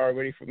ladies that are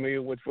already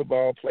familiar with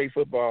football, play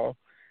football,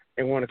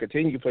 and want to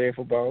continue playing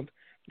football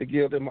to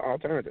give them an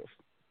alternative.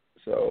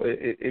 So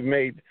it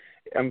made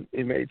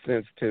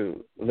sense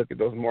to look at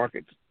those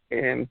markets.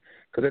 And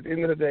because at the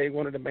end of the day,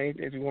 one of the main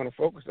things we want to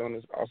focus on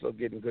is also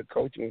getting good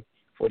coaching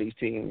for these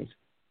teams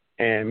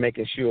and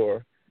making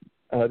sure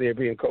they're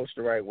being coached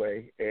the right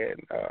way.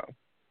 And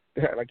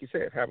like you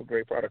said, have a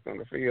great product on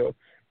the field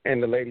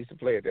and the ladies to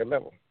play at their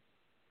level.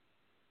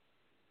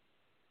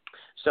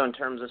 So in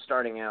terms of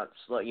starting out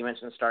slow, you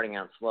mentioned starting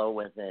out slow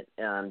with it.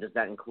 Does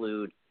that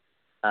include,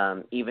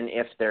 even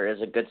if there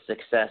is a good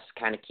success,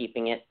 kind of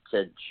keeping it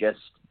to just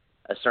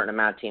a certain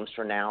amount of teams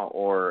for now,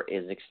 or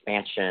is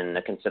expansion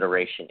a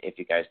consideration if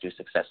you guys do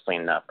successfully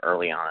enough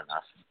early on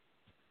enough?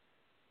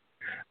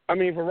 I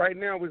mean, for right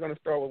now, we're going to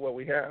start with what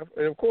we have.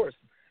 And, of course,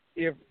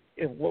 if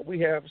what we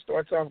have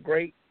starts off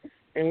great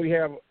and we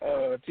have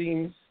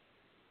teams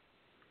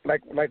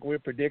like we're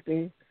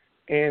predicting,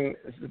 and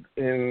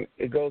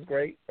it goes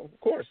great. Of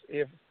course,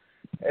 if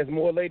as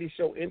more ladies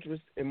show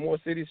interest and more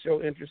cities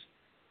show interest,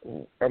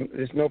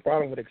 there's no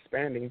problem with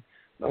expanding,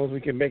 as long as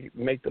we can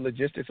make the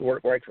logistics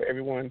work right for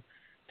everyone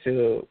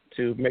to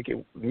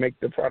make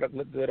the product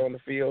look good on the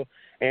field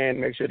and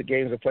make sure the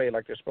games are played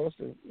like they're supposed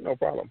to. No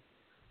problem.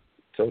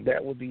 So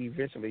that would be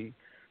eventually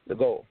the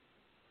goal.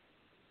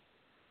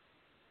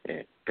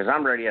 Because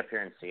I'm ready up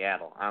here in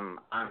Seattle. I'm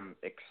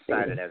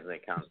excited as they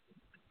come.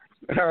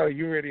 Oh,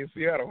 you ready in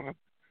Seattle, huh?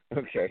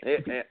 Okay.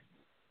 Yeah.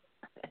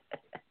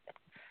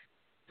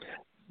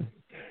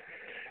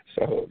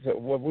 So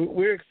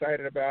we're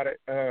excited about it.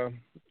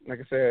 Like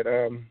I said,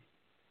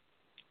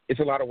 it's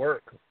a lot of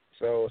work.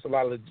 So it's a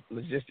lot of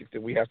logistics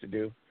that we have to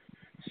do.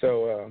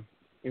 So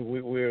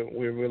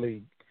we're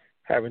really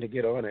having to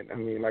get on it. I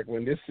mean, like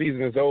when this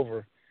season is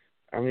over,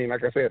 I mean,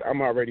 like I said,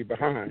 I'm already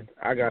behind.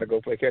 I got to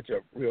go play catch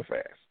up real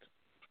fast.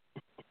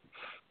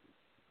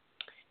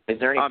 Is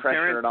there any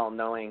pressure at all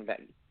knowing that?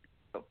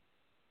 Oh.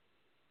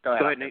 Go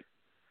ahead, Nate.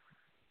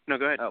 No,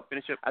 go ahead. Oh,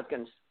 finish up.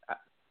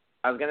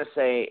 I was gonna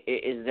say,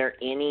 is there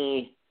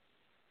any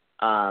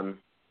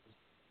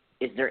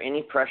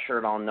pressure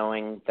at all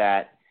knowing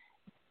that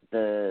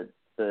the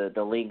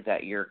league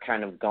that you're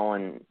kind of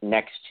going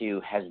next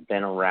to has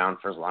been around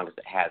for as long as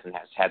it has and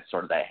has had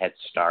sort of that head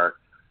start?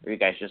 Or are you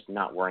guys just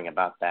not worrying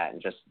about that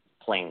and just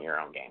playing your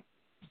own game?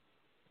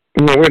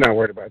 No, we're not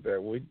worried about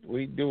that.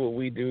 We do what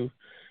we do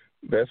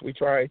best. We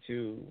try.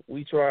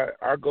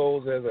 Our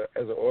goals as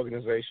an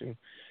organization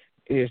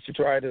is to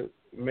try to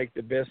make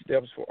the best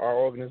steps for our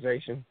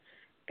organization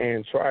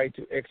and try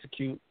to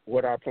execute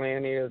what our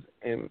plan is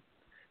and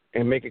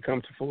make it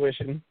come to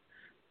fruition.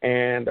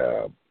 And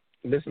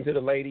listen to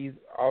the ladies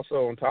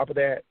also on top of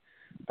that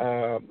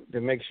to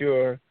make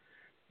sure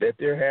that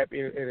they're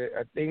happy. And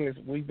a thing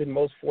that we've been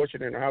most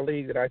fortunate in our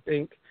league that I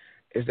think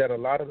is that a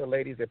lot of the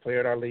ladies that play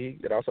at our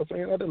league, that also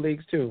play in other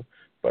leagues too,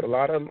 but a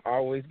lot of them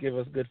always give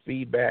us good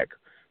feedback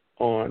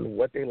on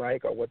what they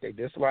like or what they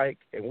dislike,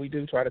 and we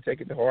do try to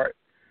take it to heart.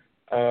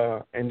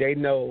 And they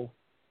know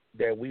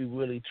that we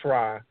really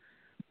try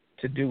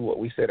to do what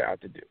we set out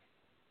to do.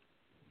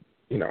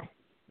 You know.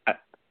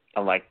 I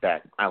like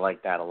that. I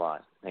like that a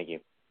lot. Thank you.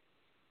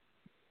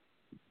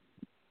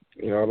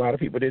 You know, a lot of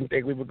people didn't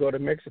think we would go to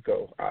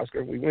Mexico.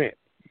 Oscar, we went.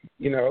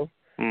 You know,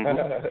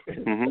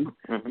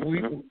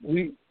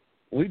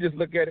 we just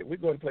look at it. We're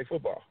going to play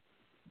football.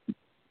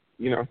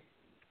 You know,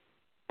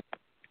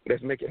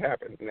 let's make it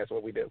happen, and that's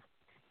what we do.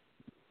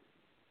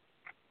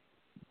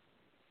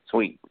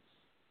 Sweet.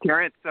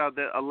 Terrence,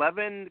 the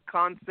 11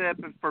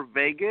 concept for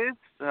Vegas,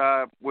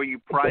 were you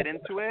pried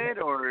into it,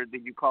 or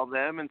did you call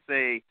them and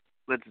say,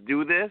 let's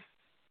do this?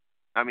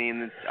 I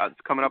mean,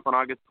 it's coming up on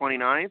August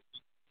 29th.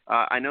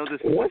 I know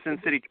this Sin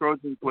City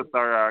Trojans with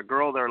our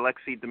girl there,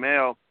 Lexi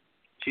DeMeo,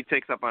 she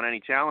takes up on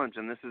any challenge,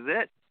 and this is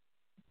it.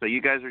 So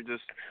you guys are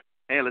just,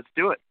 hey, let's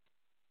do it.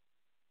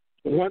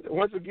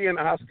 Once again,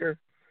 Oscar,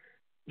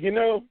 you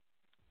know,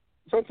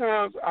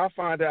 sometimes I'll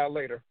find out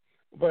later,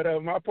 but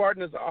my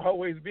partners are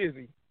always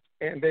busy,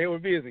 and they were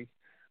busy.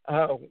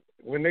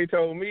 When they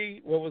told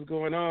me what was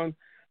going on,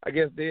 I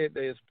guess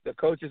the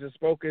coaches have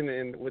spoken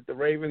and with the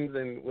Ravens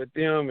and with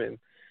them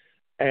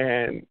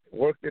and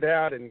worked it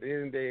out, and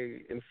then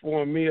they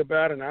informed me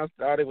about it, and I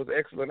thought it was an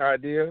excellent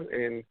idea.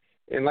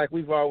 And like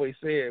we've always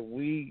said,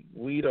 we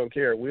don't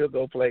care. We'll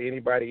go play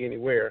anybody,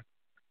 anywhere.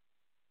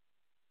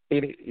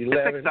 11,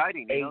 it's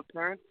exciting, 8. You know,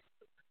 Terrence?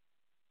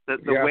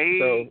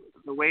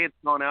 The way it's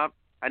gone out,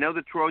 I know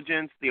the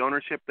Trojans, the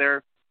ownership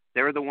there,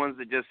 they were the ones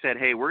that just said,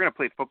 hey, we're going to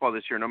play football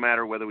this year no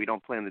matter whether we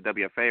don't play in the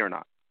WFA or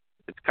not.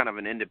 It's kind of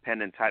an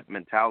independent type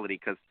mentality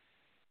because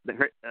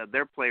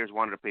their players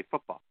wanted to play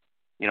football.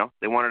 You know,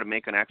 they wanted to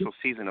make an actual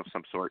season of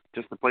some sort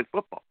just to play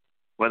football,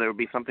 whether it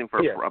be something for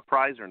a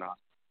prize or not.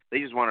 They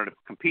just wanted to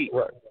compete.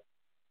 Right.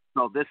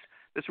 So this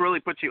really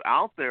puts you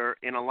out there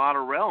in a lot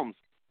of realms.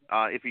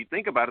 If you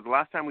think about it, the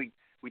last time we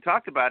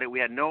talked about it, we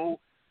had no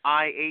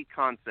I-8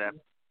 concept,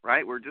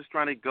 right? We're just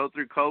trying to go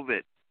through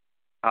COVID.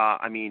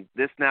 I mean,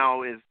 this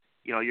now is,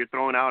 you know, you're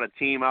throwing out a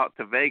team out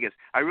to Vegas.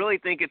 I really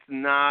think it's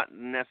not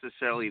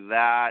necessarily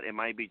that. It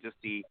might be just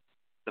the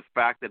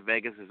fact that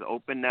Vegas is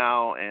open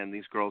now, and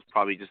these girls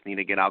probably just need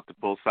to get out to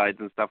poolsides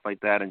and stuff like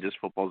that, and just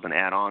football's an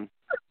add-on.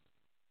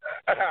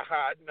 No.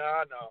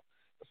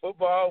 The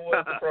football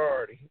was the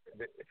priority.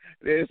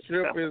 This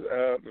trip is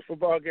the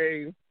football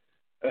game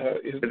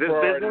is the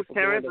priority. Is this business,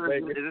 Terrence, or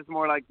is this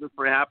more like just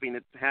for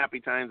happy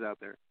times out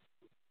there?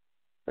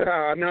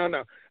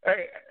 No.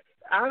 Hey,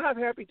 I'll have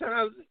happy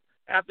times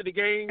after the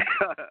game.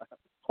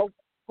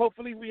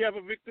 Hopefully we have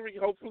a victory,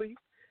 hopefully.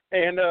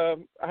 And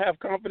I have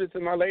confidence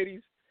in my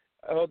ladies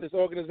of this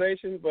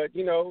organization. But,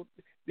 you know,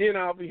 then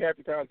I'll be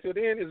happy times. Till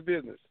then, it's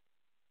business.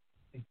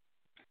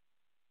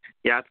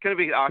 Yeah, it's going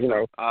to be awesome. You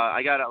know.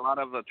 I got a lot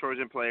of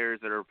Trojan players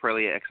that are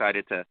pretty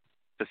excited to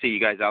see you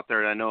guys out there.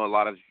 And I know a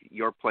lot of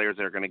your players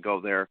that are going to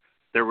go there.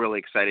 They're really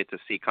excited to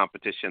see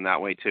competition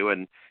that way, too.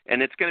 And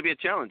it's going to be a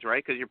challenge,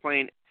 right? Because you're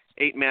playing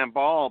 8-man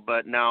ball,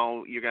 but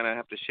now you're going to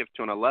have to shift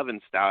to an 11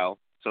 style.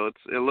 So it's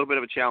a little bit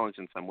of a challenge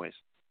in some ways.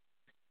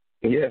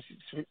 Yes,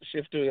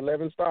 shift to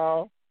 11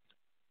 style,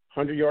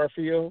 100-yard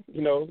field.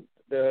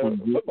 The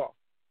football.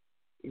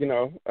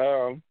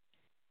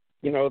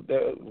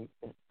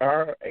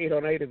 Our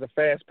 8-on-8 is a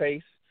fast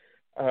pace,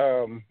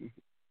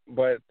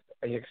 but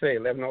like I say,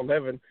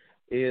 11-on-11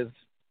 is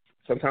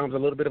sometimes a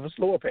little bit of a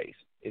slower pace.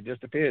 It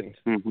just depends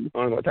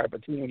on what type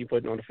of team you're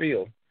putting on the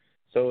field.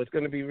 So it's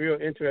going to be real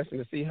interesting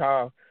to see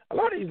how a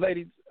lot of these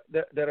ladies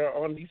that are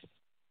on these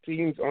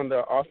teams, on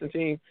the Austin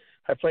team,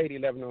 have played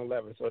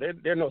 11-on-11. So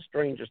they're no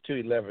strangers to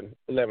 11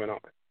 on.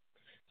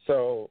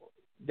 So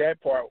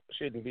that part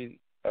shouldn't be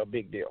a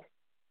big deal.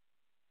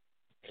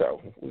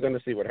 So we're going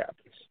to see what happens.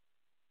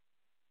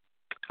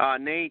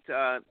 Nate,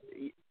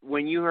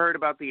 when you heard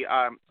about the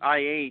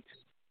I-8,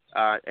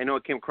 I know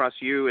it came across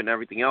you and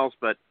everything else,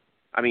 but,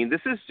 I mean,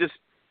 this is just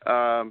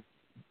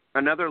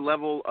another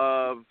level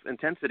of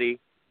intensity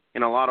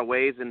in a lot of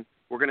ways, and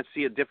we're going to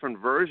see a different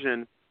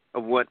version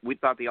of what we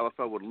thought the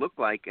LFL would look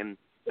like. And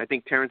I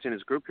think Terrence and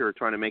his group here are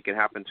trying to make it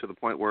happen to the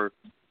point where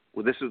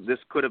this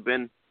could have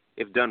been,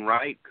 if done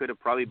right, could have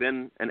probably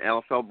been an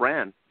LFL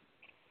brand.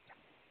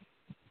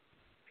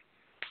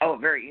 Oh,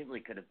 it very easily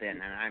could have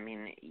been. And I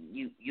mean,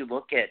 you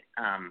look at,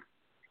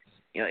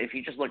 if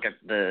you just look at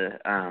the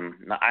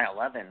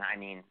I-11, I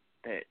mean,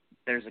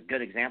 there's a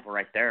good example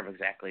right there of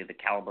exactly the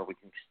caliber we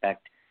can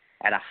expect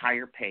at a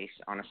higher pace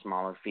on a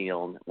smaller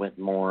field with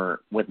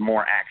more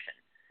action.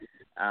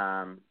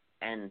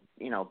 And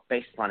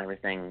based upon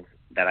everything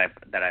that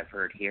I've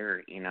heard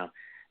here,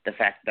 the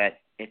fact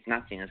that it's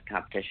not seen as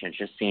competition, it's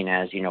just seen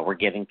as, we're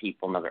giving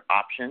people another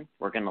option.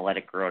 We're going to let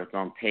it grow at its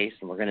own pace,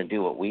 and we're going to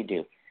do what we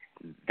do.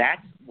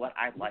 That's what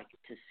I like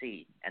to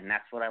see, and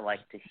that's what I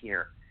like to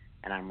hear.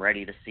 And I'm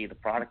ready to see the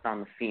product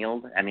on the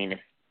field. I mean, if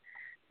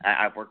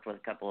I've worked with a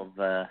couple of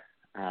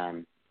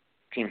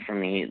teams from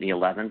the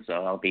 11, so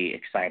it'll be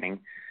exciting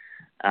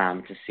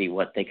to see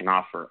what they can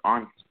offer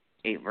on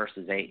 8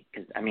 versus 8.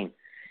 Because I mean,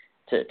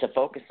 to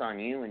focus on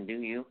you and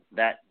do you,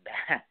 that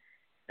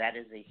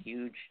is a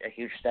huge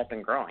step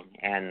in growing.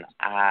 And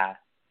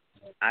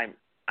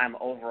I'm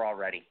overall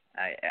ready.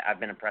 I've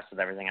been impressed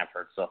with everything I've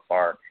heard so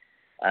far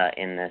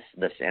in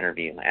this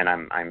interview, and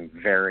I'm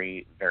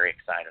very, very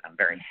excited. I'm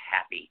very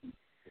happy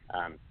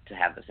to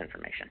have this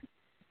information.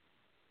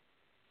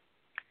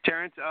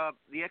 Terrence,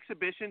 the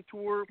exhibition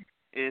tour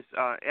is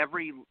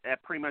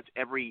pretty much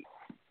every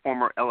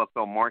former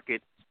LFL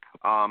market.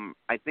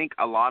 I think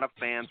a lot of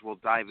fans will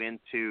dive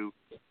into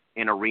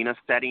an arena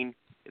setting.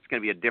 It's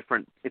going to be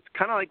it's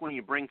kind of like when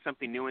you bring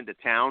something new into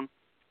town.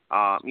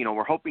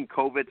 We're hoping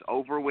COVID's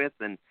over with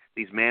and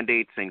these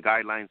mandates and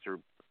guidelines are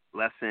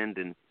lessened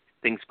and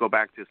things go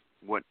back to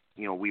what,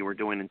 we were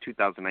doing in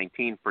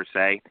 2019 per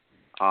se.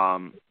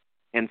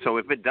 And so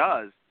if it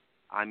does,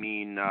 I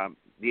mean,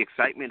 the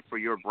excitement for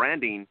your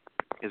branding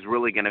is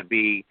really going to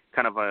be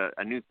kind of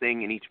a new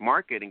thing in each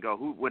market and go,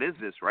 what is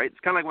this, right? It's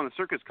kind of like when the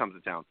circus comes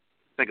to town.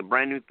 It's like a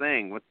brand new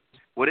thing.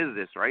 What is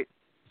this, right?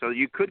 So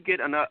you could get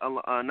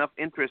enough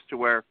interest to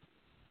where,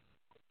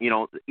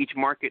 each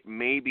market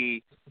may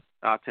be,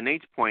 to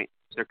Nate's point,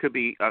 there could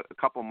be a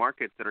couple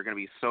markets that are going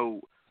to be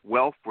so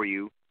well for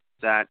you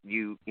that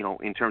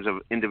in terms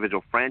of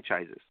individual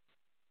franchises.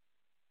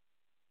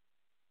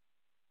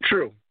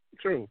 True.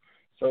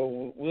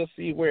 So we'll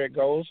see where it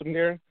goes from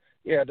there.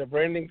 Yeah, the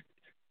branding,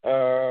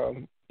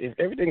 if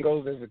everything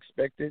goes as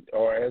expected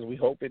or as we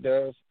hope it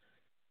does,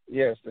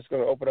 yes, it's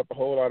going to open up a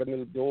whole lot of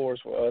new doors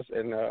for us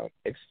and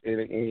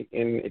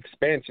in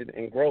expansion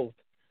and growth.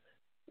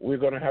 We're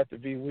going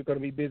to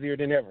be busier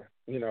than ever,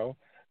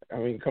 I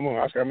mean, come on,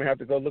 Oscar, I'm going to have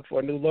to go look for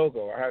a new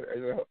logo.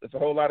 It's a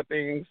whole lot of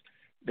things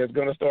that's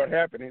going to start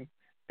happening,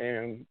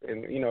 and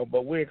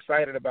but we're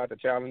excited about the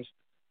challenge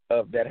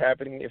of that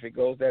happening if it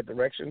goes that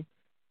direction,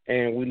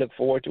 and we look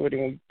forward to it,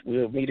 and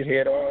we'll meet it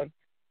head on.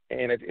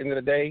 And at the end of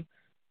the day,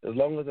 as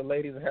long as the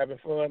ladies are having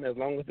fun, as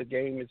long as the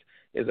game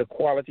is a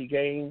quality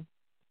game,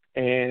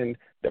 and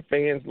the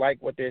fans like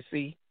what they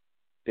see,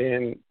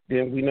 then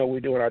we know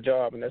we're doing our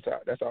job, and that's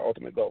our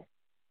ultimate goal.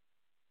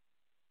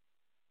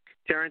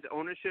 Terrence,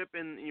 ownership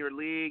in your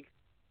league.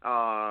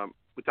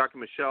 We talked to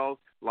Michelle.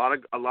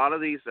 A lot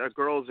of these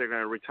girls are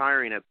going to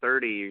retiring at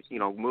 30.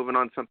 Moving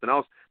on to something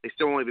else. They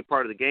still want to be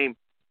part of the game.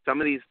 Some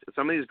of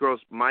these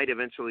girls might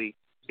eventually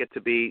get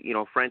to be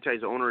franchise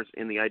owners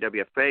in the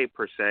IWFA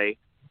per se,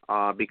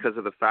 because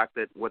of the fact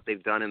that what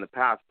they've done in the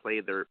past,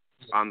 played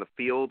on the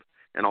field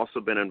and also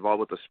been involved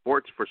with the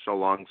sports for so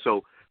long.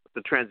 So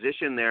the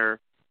transition there,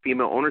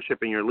 female ownership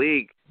in your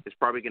league, is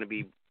probably going to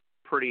be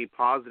pretty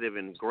positive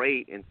and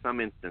great in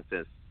some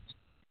instances.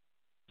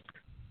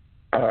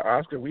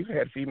 Oscar, we've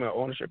had female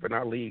ownership in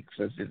our league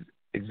since its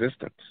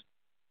existence.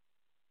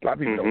 A lot of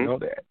people don't know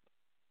that.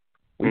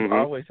 We've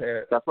always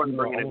had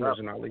female owners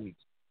in our league.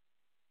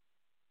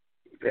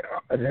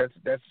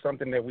 That's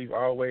something that we've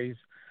always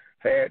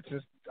had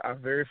since our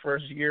very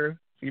first year.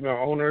 Female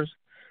owners,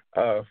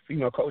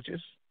 female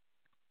coaches.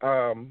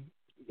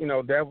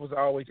 That was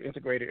always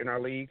integrated in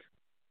our league.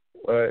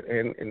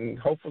 and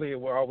hopefully it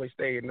will always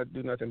stay and not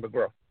do nothing but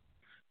grow.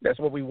 That's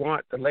what we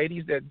want. The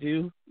ladies that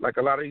do, like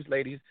a lot of these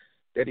ladies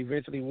that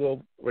eventually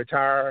will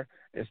retire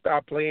and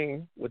stop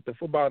playing with the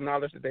football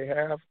knowledge that they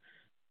have,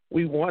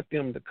 we want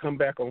them to come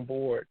back on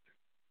board,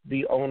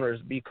 be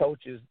owners, be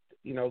coaches,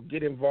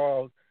 get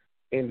involved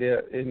in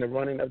the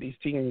running of these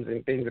teams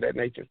and things of that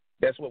nature.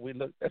 That's what we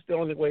look. That's the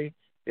only way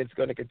it's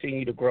going to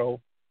continue to grow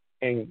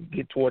and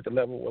get toward the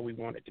level where we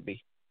want it to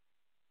be.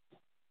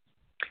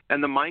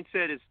 And the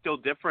mindset is still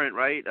different,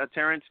 right,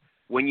 Terrence?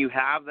 When you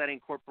have that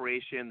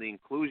incorporation, the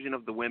inclusion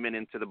of the women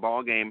into the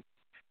ball game,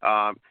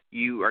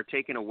 you are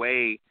taking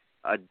away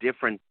a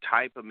different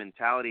type of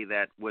mentality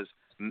that was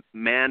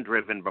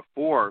man-driven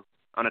before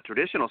on a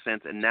traditional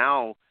sense, and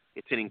now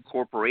it's an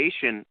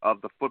incorporation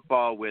of the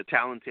football with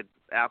talented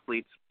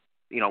athletes,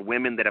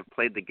 women that have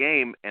played the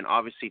game, and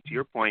obviously, to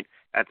your point,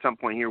 at some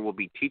point here will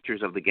be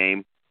teachers of the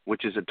game,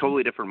 which is a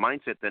totally different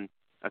mindset than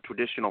a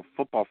traditional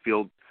football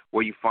field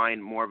where you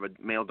find more of a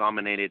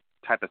male-dominated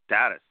type of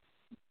status.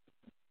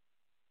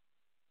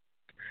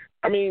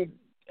 I mean,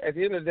 at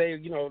the end of the day,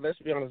 let's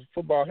be honest,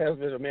 football has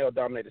been a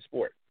male-dominated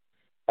sport.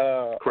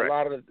 Correct. A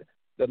lot of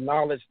the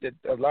knowledge that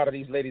a lot of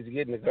these ladies are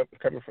getting is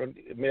coming from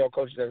male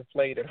coaches that have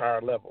played at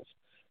higher levels.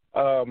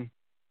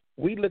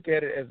 We look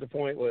at it as the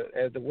point where,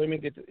 as the women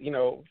get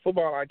to,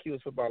 football IQ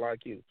is football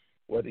IQ.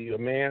 Whether you're a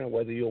man or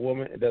whether you're a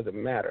woman, it doesn't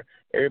matter.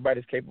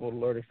 Everybody's capable of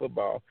learning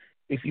football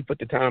if you put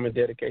the time and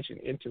dedication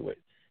into it.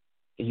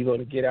 You're going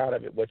to get out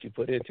of it what you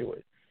put into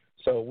it.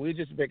 So we're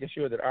just making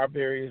sure that our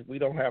barriers, we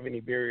don't have any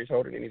barriers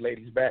holding any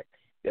ladies back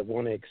that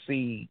want to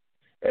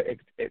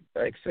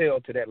excel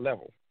to that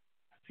level.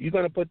 If you're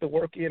going to put the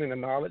work in and the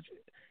knowledge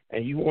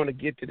and you want to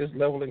get to this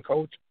level and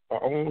coach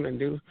or own and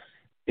do,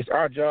 it's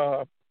our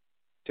job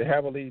to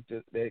have a league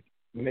that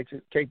makes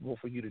it capable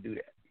for you to do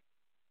that.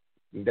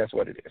 And that's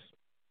what it is.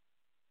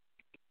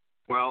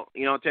 Well,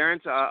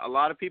 Terrence, a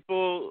lot of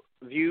people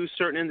view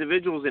certain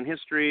individuals in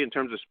history in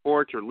terms of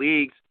sports or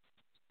leagues,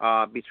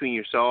 between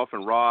yourself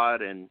and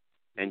Rod and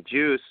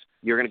Juice,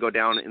 you're going to go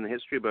down in the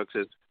history books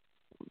as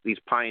these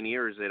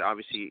pioneers that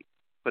obviously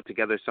put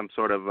together some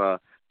sort of a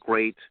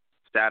great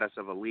status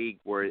of a league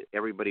where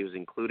everybody was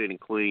included,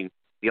 including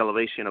the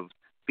elevation of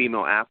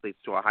female athletes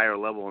to a higher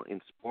level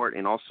in sport,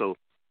 and also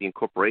the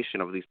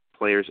incorporation of these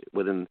players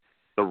within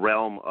the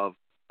realm of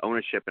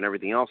ownership and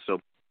everything else.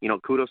 So,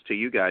 kudos to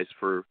you guys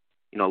for,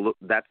 look,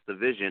 that's the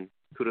vision.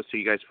 Kudos to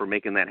you guys for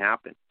making that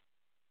happen.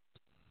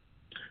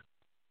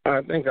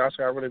 Thank you,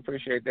 Oscar. I really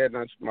appreciate that,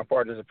 and my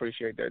partners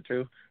appreciate that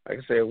too. Like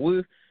I said,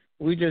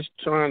 we just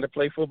trying to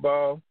play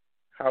football,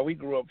 how we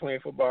grew up playing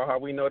football, how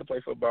we know to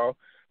play football.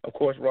 Of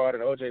course, Rod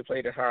and OJ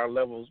played at higher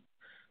levels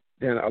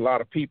than a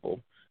lot of people,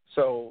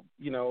 so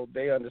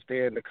they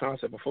understand the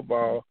concept of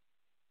football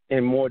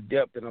in more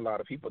depth than a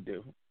lot of people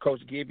do.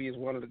 Coach Gibby is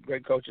one of the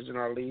great coaches in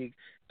our league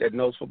that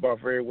knows football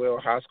very well.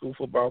 High school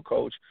football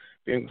coach,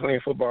 been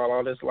playing football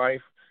all his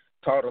life,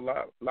 taught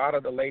a lot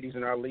of the ladies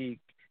in our league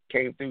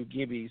came through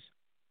Gibby's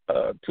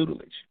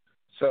tutelage.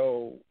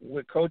 So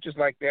with coaches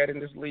like that in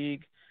this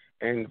league,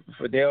 and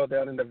Fidel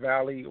down in the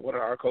Valley, one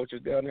of our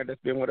coaches down there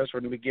that's been with us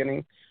from the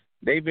beginning,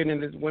 they've been in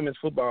this women's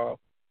football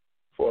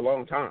for a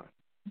long time,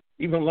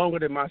 even longer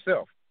than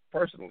myself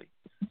personally.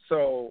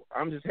 So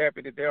I'm just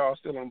happy that they're all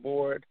still on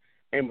board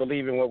and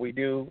believe in what we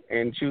do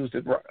and choose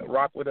to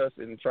rock with us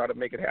and try to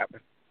make it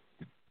happen.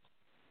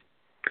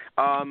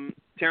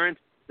 Terrence,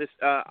 this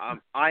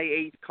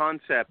I-8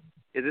 concept,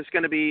 is this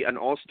going to be an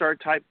all-star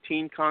type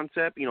team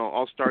concept,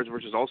 all-stars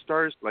versus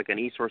all-stars, like an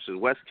East versus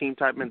West team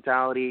type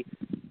mentality?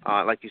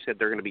 Like you said,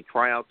 there are going to be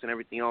tryouts and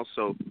everything else.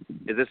 So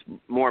is this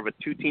more of a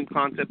two-team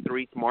concept through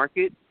each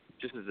market,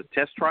 just as a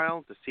test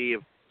trial to see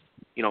if,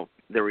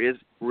 there is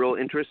real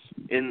interest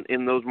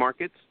in those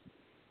markets?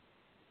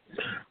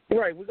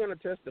 Right. We're going to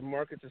test the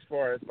markets as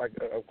far as, like,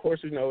 of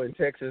course, we know in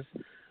Texas,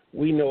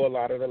 we know a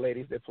lot of the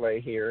ladies that play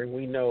here, and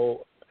we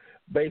know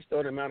based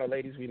on the amount of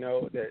ladies we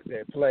know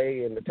that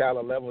play and the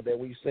talent level that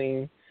we've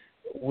seen,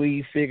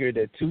 we figured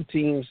that two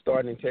teams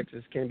starting in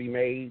Texas can be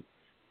made,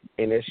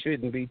 and there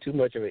shouldn't be too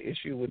much of an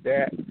issue with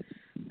that.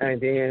 And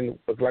then,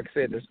 like I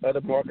said, there's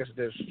other markets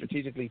that are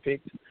strategically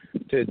picked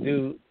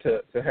to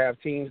have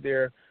teams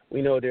there.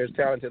 We know there's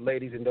talented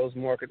ladies in those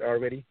markets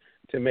already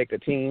to make a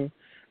team.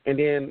 And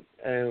then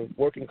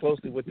working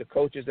closely with the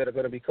coaches that are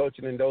going to be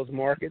coaching in those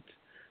markets,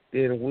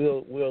 then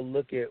we'll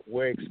look at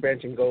where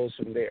expansion goes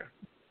from there.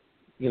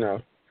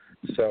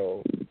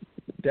 So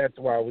that's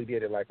why we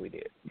did it like we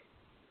did.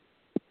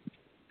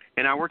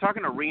 And now we're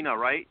talking arena,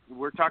 right?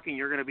 We're talking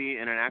you're going to be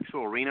in an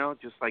actual arena,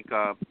 just like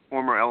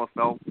former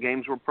LFL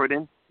games were put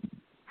in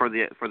for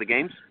the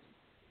games?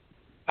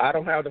 I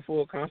don't have the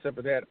full concept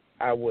of that.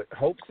 I would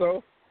hope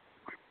so,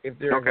 if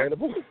they're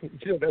available.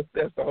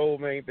 That's the whole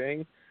main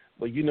thing.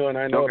 But and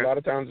I know a lot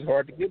of times it's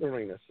hard to get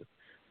arenas.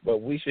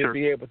 But we should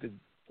be able to.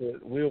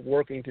 We're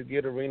working to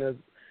get arenas.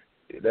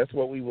 That's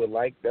what we would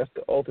like. That's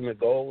the ultimate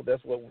goal.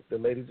 That's what the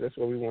ladies. That's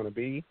where we want to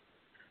be.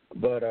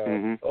 But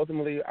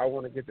ultimately, I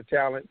want to get the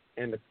talent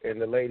and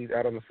the ladies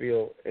out on the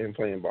field and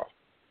playing ball.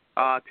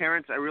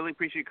 Terrence, I really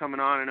appreciate you coming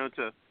on. I know it's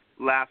a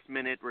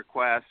last-minute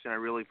request, and I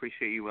really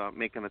appreciate you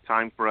making the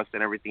time for us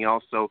and everything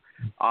else. So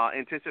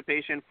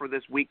anticipation for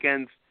this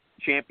weekend's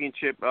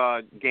championship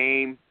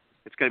game,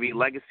 it's going to be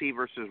Legacy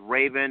versus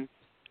Raven.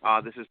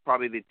 This is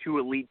probably the two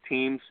elite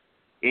teams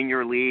in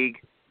your league,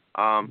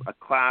 a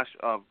clash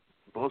of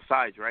both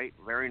sides, right?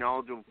 Very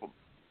knowledgeable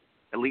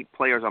elite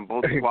players on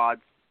both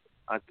squads.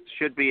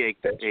 Should be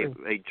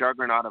a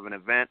juggernaut of an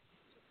event.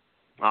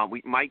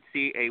 We might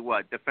see a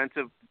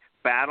defensive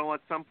battle at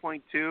some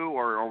point too,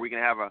 or are we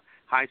going to have a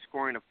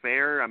high-scoring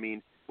affair? I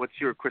mean, what's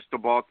your crystal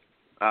ball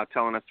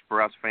telling us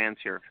for us fans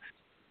here?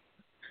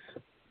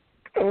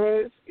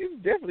 It's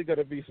definitely going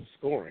to be some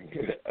scoring.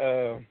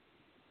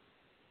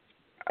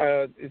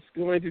 It's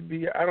going to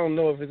be. I don't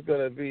know if it's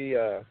going to be,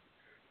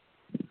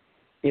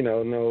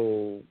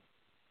 no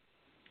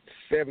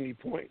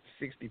 70-point,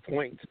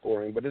 60-point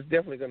scoring, but it's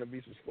definitely going to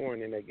be some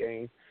scoring in that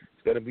game.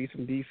 It's going to be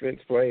some defense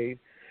played.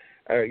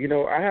 I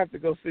have to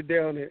go sit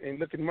down and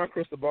look at my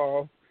crystal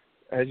ball.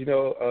 As you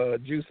know,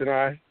 Juice and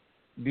I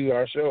do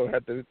our show.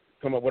 Have to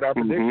come up with our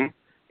prediction,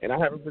 and I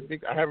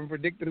haven't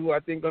predicted who I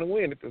think is going to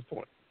win at this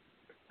point.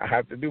 I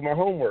have to do my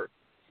homework.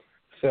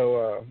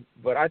 So,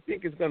 but I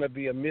think it's going to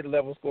be a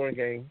mid-level scoring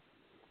game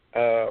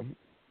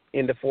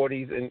in the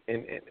 40s,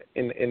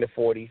 in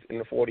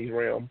the 40s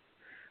realm,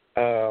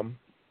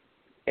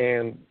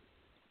 and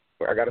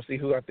I got to see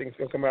who I think is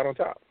going to come out on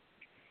top.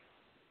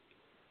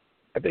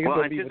 I think it's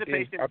going to be the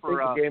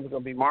game is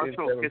going to be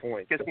Marshall 7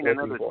 points. Kissing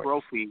another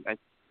trophy.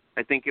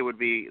 I think it would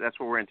be. That's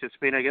what we're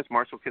anticipating. I guess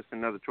Marshall kissing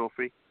another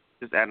trophy.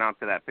 Just adding on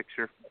to that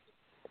picture.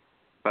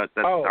 But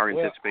that's our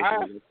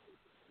anticipation.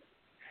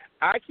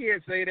 I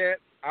can't say that.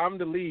 I'm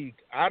the league.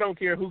 I don't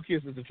care who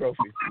kisses the trophy.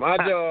 My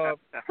job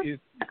is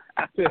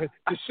to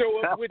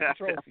show up with the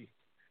trophy.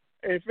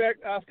 In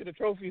fact, Oscar, the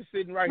trophy is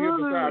sitting right here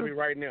beside me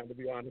right now, to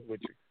be honest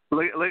with you.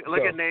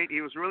 Look at Nate.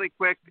 He was really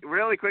quick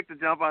to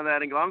jump on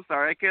that and go, I'm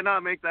sorry, I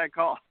cannot make that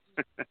call.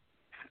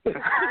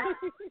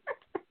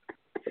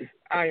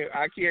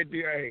 I can't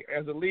do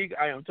as a league,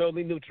 I am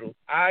totally neutral.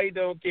 I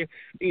don't care.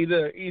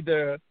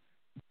 Either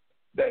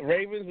the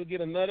Ravens will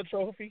get another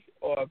trophy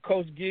or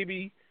Coach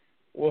Gibby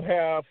will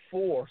have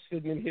 4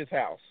 sitting in his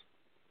house.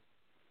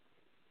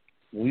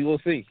 We will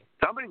see.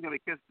 Somebody's gonna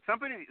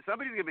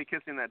be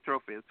kissing that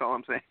trophy. That's all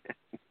I'm saying.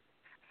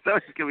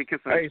 Somebody's gonna be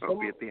kissing that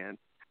trophy at the end.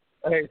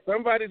 Hey,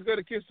 somebody's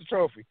gonna kiss the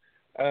trophy.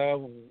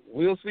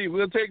 We'll see.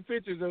 We'll take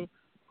pictures of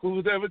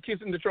who's ever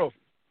kissing the trophy.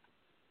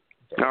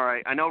 All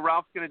right. I know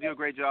Ralph's gonna do a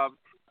great job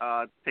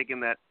taking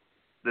the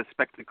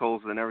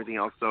spectacles and everything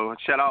else. So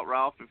shout out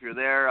Ralph if you're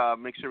there.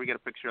 Make sure we get a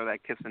picture of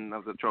that kissing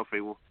of the trophy,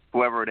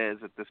 whoever it is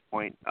at this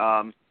point.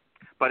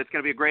 But it's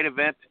going to be a great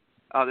event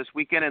this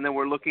weekend, and then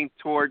we're looking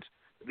towards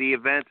the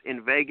event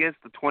in Vegas,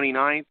 the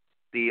 29th,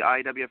 the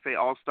IWFA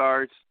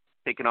All-Stars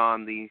taking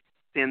on the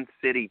Sin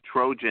City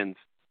Trojans.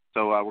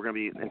 So we're going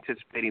to be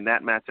anticipating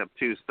that matchup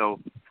too. So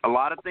a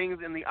lot of things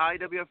in the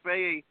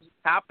IWFA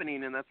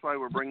happening, and that's why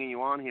we're bringing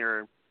you on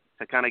here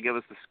to kind of give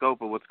us the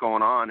scope of what's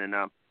going on. And,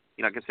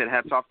 like I said,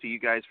 hats off to you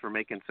guys for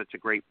making such a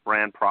great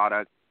brand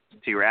product,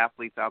 to your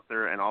athletes out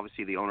there, and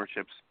obviously the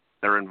ownerships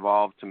that are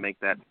involved to make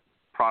that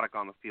product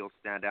on the field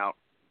stand out.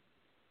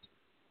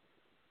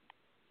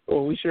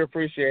 Well, we sure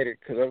appreciate it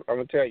because I'm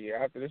gonna tell you,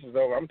 after this is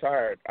over, I'm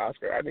tired,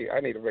 Oscar. I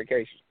need a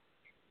vacation.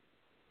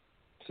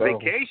 So,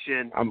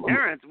 vacation,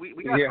 Terrence.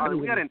 We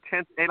got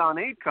intense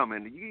 8-on-8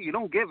 coming. You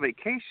don't get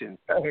vacation.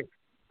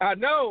 I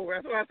know.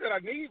 That's why I said I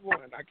need one.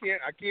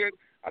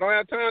 I don't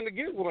have time to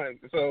get one.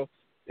 So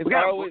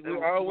we're always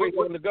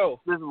on the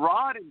go. This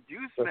Rod and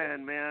Juice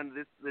man,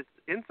 this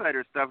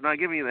insider stuff. Not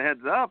giving you the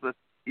heads up.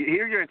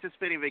 Here you're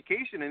anticipating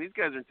vacation, and these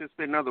guys are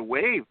anticipating another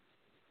wave.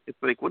 It's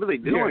like, what are they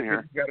doing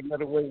here? Got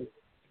another wave.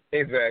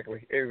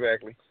 Exactly.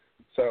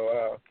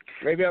 So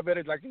maybe I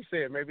better, like you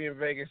said, maybe in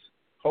Vegas,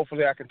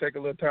 hopefully I can take a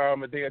little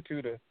time, a day or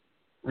two to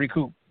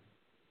recoup.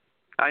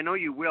 I know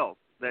you will.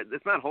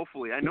 It's not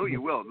hopefully. I know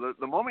you will.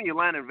 The moment you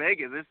land in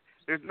Vegas,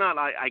 there's not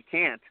I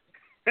can't.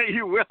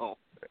 You will.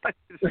 I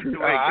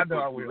know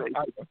I will.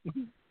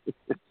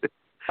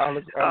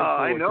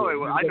 I know it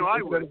will. I know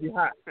I will. Be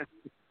hot.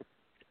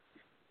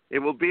 It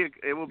will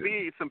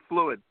be some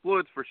fluids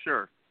for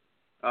sure.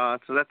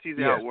 So that's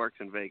usually how it works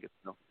in Vegas.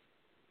 So.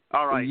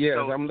 All right. Yes,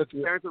 so, I'm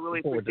looking. Terrence, I really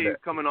appreciate you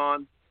coming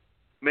on,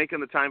 making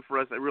the time for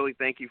us. I really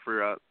thank you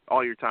for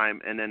all your time,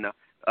 and then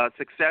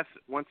success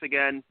once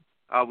again.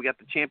 We got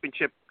the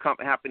championship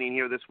happening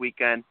here this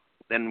weekend.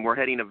 Then we're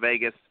heading to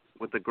Vegas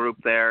with the group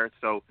there.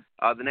 So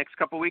the next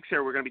couple of weeks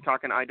here, we're going to be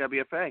talking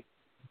IWFA.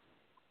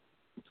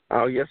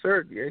 Oh, yes,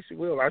 sir. Yes, you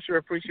will. I sure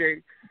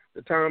appreciate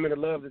the time and the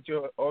love that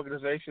your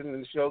organization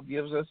and the show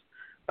gives us.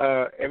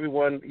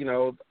 Everyone,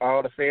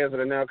 all the fans that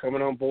are now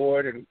coming on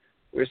board, and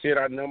we're seeing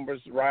our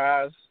numbers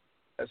rise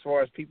as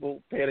far as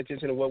people paying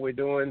attention to what we're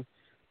doing.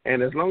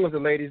 And as long as the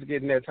ladies are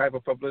getting that type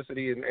of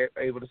publicity and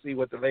able to see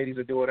what the ladies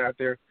are doing out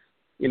there,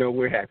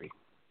 we're happy.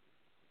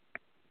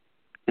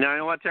 Now, you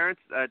know what, Terrence?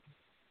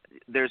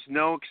 There's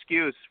no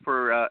excuse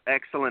for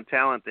excellent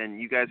talent, and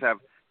you guys have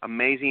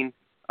amazing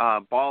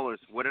ballers.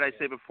 What did I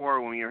say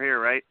before when you were here,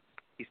 right?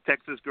 These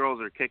Texas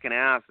girls are kicking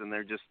ass, and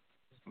they're just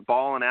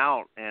balling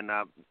out. And,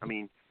 I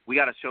mean, we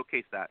got to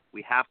showcase that.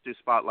 We have to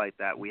spotlight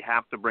that. We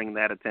have to bring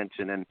that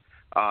attention. And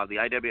the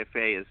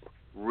IWFA is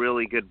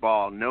really good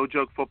ball. No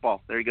joke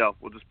football. There you go.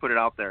 We'll just put it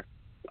out there.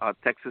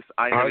 Texas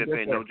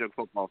IWFA, no joke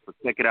football. So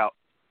check it out.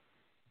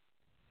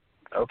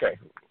 Okay.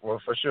 Well,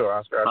 for sure.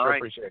 I sure right.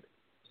 appreciate it.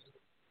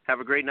 Have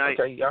a great night.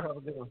 Okay, y'all have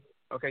a good one.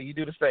 Okay, you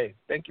do the same.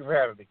 Thank you for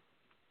having me.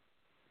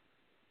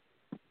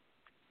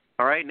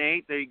 All right,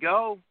 Nate, there you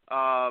go.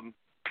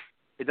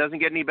 It doesn't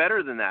get any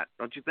better than that,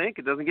 don't you think?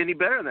 It doesn't get any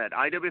better than that.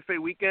 IWFA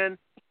weekend,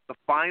 the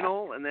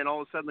final, and then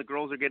all of a sudden the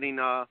girls are getting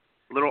a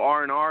little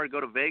R&R to go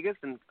to Vegas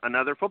and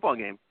another football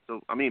game.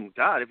 So, I mean,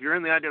 God, if you're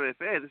in the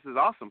IWFA, this is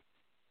awesome.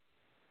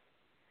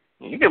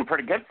 You're doing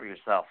pretty good for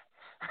yourself.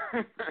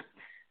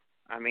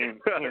 I mean,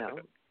 you know,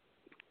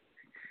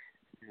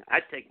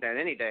 I'd take that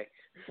any day.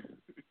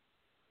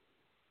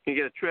 You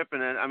get a trip,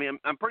 and then, I mean,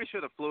 I'm pretty sure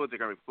the fluids are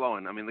going to be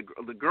flowing. I mean,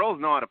 the girls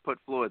know how to put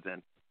fluids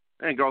in.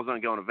 And girls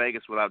don't go to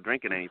Vegas without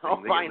drinking anything.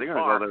 Oh, they're going to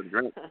go there to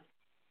drink.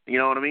 You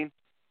know what I mean?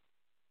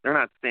 They're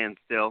not standing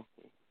still.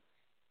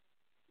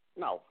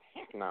 No,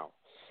 heck no.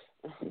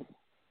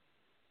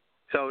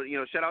 So, you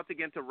know, shout out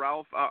again to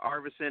Ralph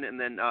Arvison and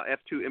then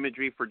F2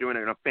 Imagery for doing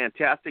a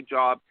fantastic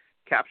job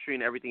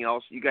capturing everything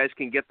else. You guys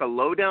can get the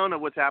lowdown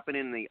of what's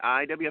happening in the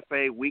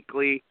IWFA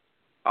weekly,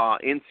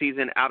 in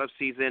season, out of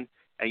season,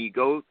 and you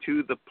go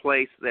to the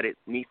place that it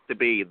needs to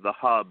be, the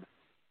hub,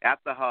 at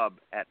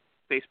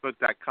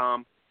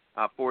facebook.com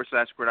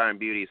 /Gridiron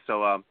Beauties.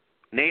 So,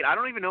 Nate, I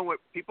don't even know what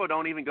people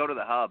don't even go to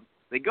the hub.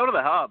 They go to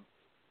the hub.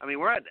 I mean,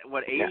 we're at,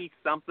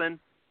 80-something,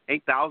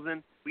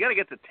 8,000? We got to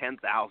get to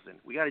 10,000.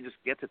 We got to just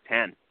get to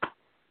 10.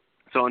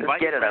 So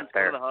invite your friends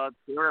to the hub,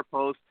 share a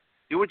post,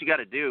 do what you got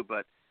to do.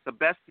 But the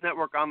best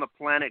network on the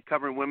planet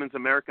covering women's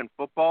American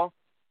football,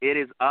 it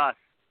is us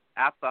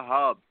at the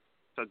hub.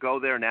 So go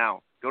there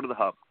now. Go to the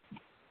hub.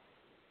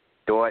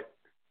 Do it.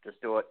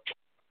 Just do it.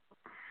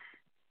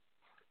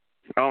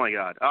 Oh my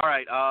God! All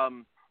right.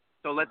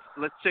 So let's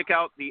check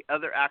out the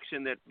other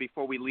action that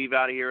before we leave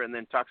out of here, and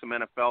then talk some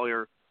NFL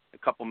here. A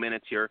couple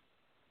minutes here.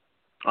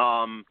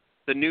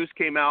 The news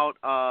came out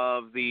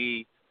of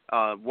the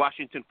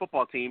Washington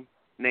football team,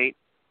 Nate.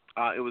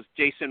 It was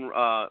Jason.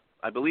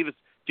 I believe it's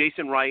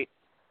Jason Wright,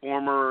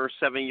 former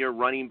 7-year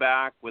running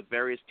back with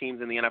various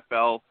teams in the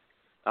NFL,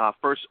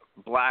 first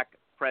black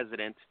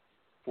president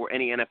for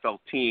any NFL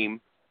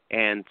team,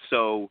 and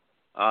so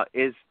at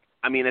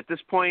this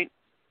point,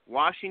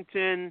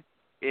 Washington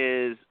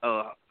is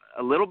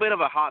a little bit of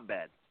a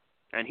hotbed,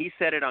 and he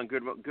said it on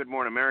Good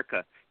Morning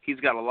America. He's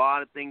got a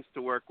lot of things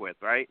to work with,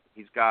 right?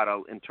 He's got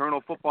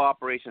internal football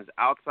operations,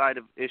 outside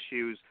of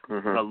issues,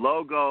 the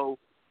logo,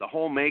 the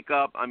whole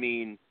makeup. I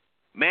mean,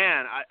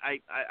 man,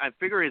 I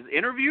figure his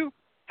interview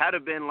had to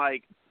have been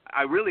like,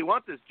 I really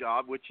want this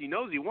job, which he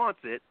knows he wants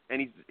it,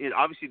 and he's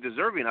obviously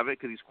deserving of it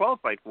because he's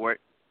qualified for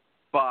it.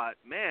 But,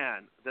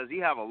 man, does he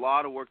have a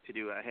lot of work to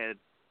do ahead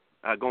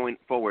going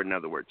forward, in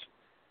other words.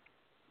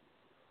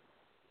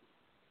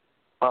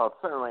 Well, it's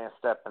certainly a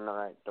step in the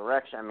right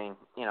direction. I mean,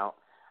 you know,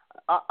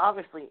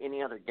 obviously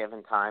any other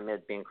given time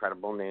it'd be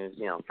incredible news,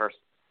 you know, first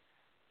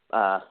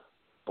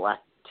black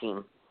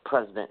team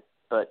president.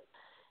 But,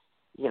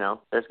 you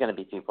know, there's going to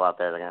be people out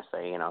there that are going to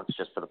say, you know, it's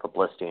just for the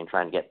publicity and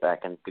trying to get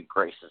back in good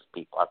graces of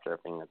people after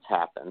everything that's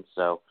happened.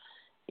 So,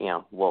 you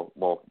know,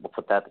 we'll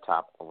put that at the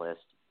top of the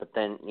list. But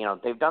then, you know,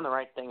 they've done the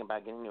right thing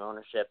about getting new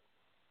ownership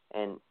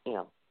and, you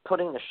know,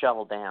 putting the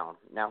shovel down.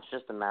 Now it's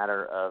just a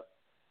matter of,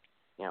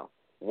 you know,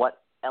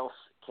 what else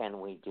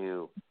can we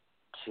do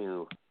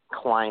to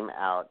climb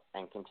out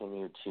and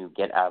continue to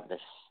get out of this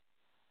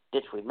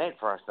ditch we've made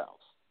for ourselves?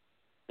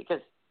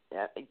 Because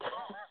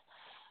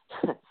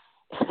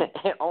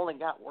it only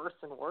got worse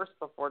and worse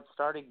before it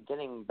started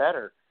getting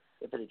better.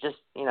 If it had just,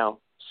 you know,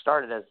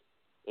 started as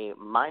a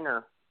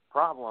minor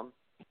problem,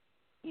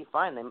 you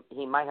find them,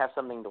 he might have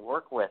something to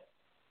work with.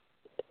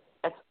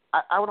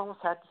 I would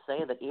almost have to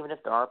say that even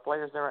if there are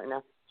players there right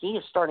now, he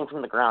is starting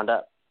from the ground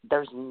up.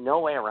 There's no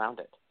way around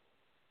it.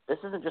 This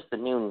isn't just a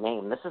new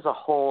name. This is a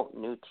whole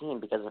new team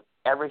because of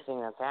everything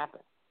that's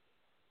happened.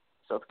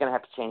 So it's going to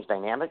have to change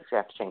dynamics. It's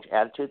going to have to change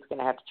attitudes. It's going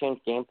to have to change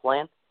game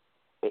plan.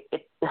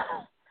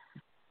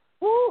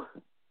 Woo!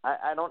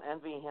 I don't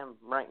envy him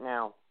right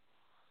now.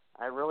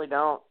 I really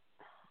don't.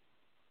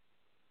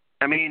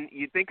 I mean,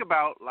 you think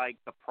about, like,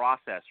 the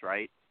process,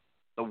 right?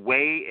 The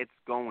way it's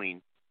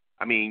going.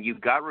 I mean,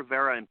 you've got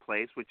Rivera in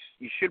place, which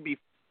you should be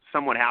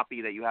somewhat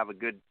happy that you have a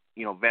good,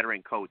 you know,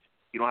 veteran coach.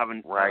 You don't have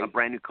a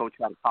brand-new coach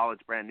out of college,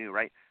 brand new,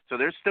 right? So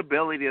there's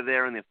stability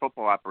there in the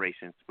football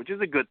operations, which is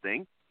a good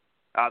thing.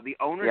 The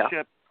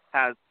ownership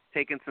has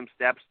taken some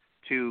steps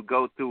to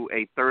go through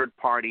a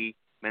third-party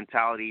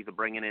mentality to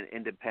bring in an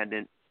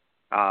independent,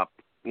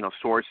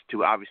 source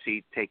to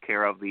obviously take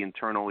care of the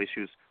internal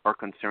issues or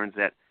concerns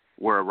that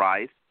were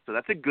arise. So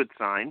that's a good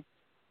sign.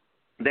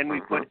 Then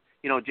we put,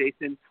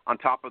 Jason on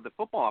top of the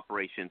football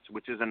operations,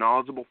 which is a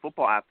knowledgeable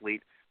football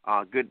athlete,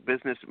 good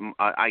business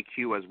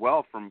IQ as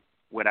well from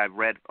what I've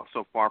read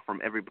so far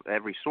from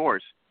every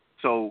source.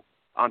 So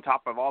on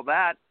top of all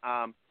that,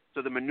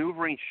 so the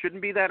maneuvering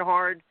shouldn't be that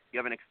hard. You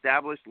have an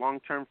established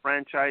long-term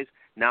franchise.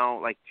 Now,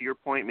 like to your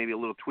point, maybe a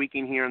little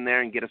tweaking here and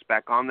there and get us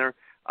back on there.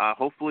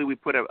 Hopefully we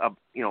put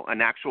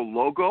an actual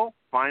logo,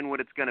 find what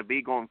it's going to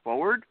be going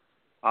forward.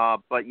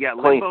 But yeah,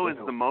 limbo is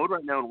the mode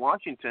right now in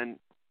Washington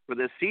for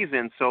this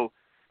season. So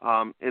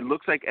it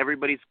looks like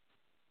everybody's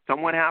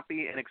somewhat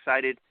happy and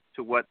excited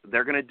to what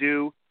they're going to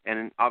do.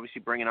 And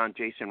obviously bringing on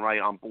Jason Wright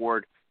on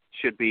board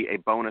should be a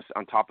bonus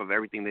on top of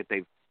everything that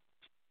they've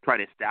tried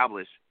to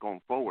establish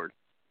going forward.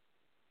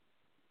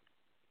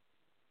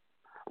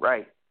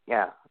 Right.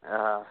 Yeah.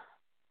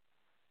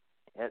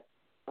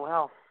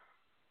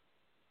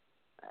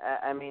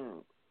 I mean,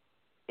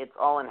 it's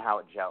all in how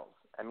it gels.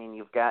 I mean,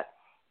 you've got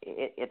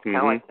it's kind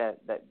of like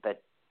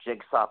that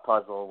jigsaw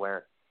puzzle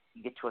where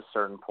you get to a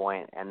certain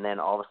point, and then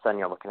all of a sudden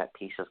you're looking at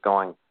pieces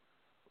going,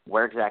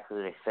 where exactly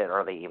do they fit?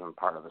 Are they even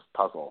part of this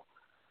puzzle?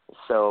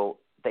 So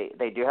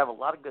they do have a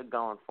lot of good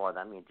going for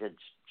them. You did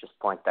just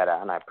point that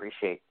out, and I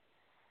appreciate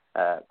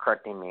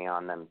correcting me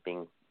on them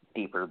being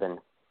deeper than,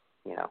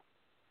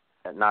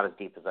 not as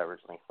deep as I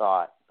originally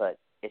thought. But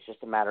it's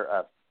just a matter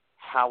of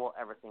how will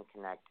everything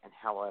connect and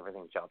how will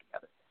everything gel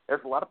together.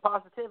 There's a lot of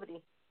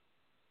positivity.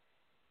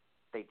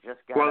 They just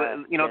got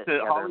to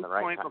Holly's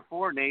point time.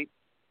 Before, Nate,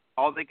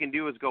 all they can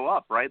do is go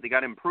up, right? They got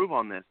to improve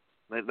on this.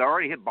 They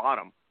already hit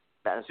bottom.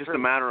 That is it's just true. a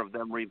matter of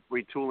them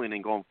retooling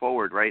and going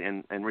forward, right,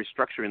 and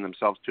restructuring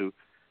themselves to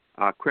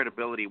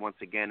credibility once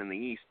again in the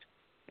East.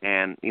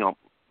 And,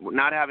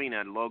 not having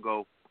a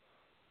logo,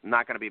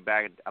 not going to be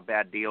a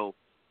bad deal.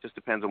 Just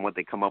depends on what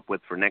they come up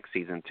with for next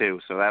season, too.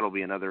 So that'll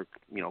be another,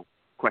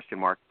 question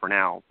mark for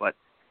now. But,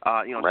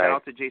 right. Shout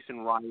out to Jason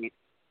Wright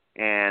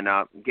and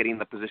getting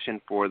the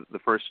position for the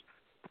first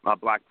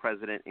black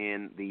president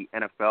in the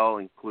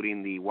NFL,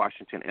 including the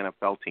Washington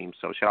NFL team.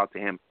 So shout out to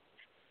him.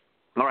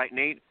 All right,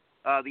 Nate.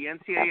 The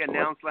NCAA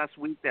announced last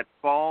week that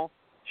fall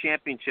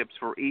championships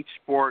for each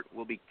sport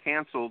will be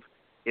canceled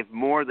if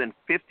more than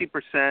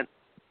 50%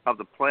 of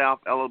the playoff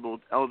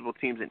eligible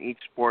teams in each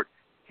sport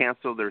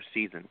cancel their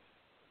seasons.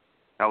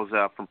 That was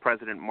from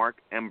President Mark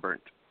Embert.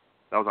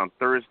 That was on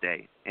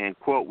Thursday. And,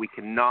 quote, we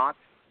cannot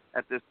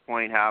at this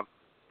point have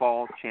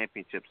fall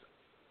championships,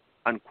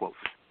 unquote.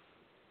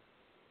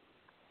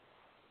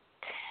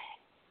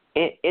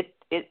 It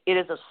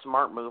is a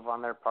smart move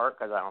on their part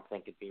because I don't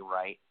think it'd be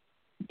right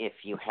if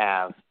you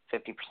have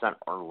 50%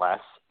 or less.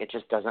 It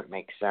just doesn't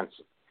make sense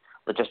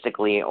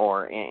logistically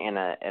or in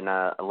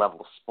a level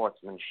of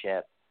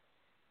sportsmanship.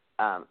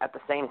 At the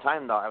same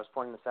time, though, I was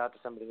pointing this out to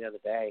somebody the other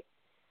day,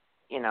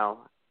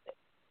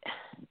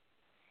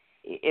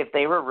 if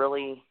they were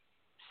really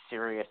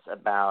serious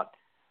about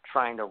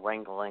trying to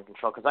wrangle and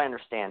control, because I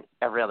understand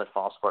every other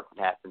fall sport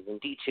that happens in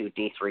D2,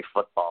 D3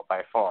 football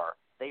by far,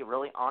 they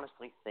really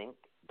honestly think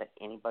that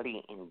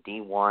anybody in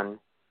D1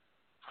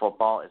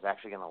 football is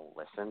actually going to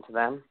listen to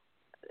them.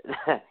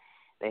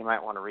 They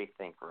might want to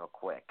rethink real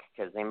quick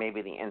because they may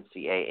be the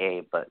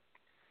NCAA, but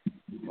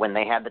when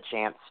they had the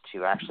chance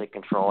to actually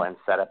control and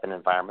set up an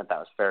environment that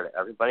was fair to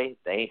everybody,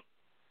 they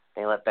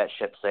let that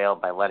ship sail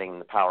by letting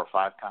the Power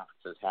 5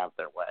 conferences have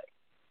their way.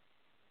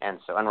 And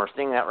we're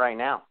seeing that right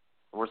now.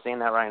 We're seeing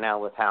that right now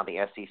with how the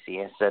SEC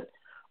has said,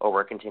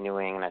 we're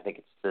continuing, and I think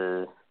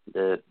it's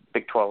the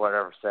Big 12 or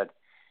whatever said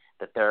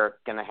that they're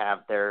going to have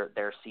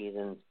their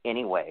seasons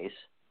anyways.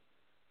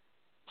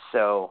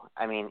 So,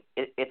 I mean,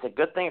 it's a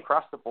good thing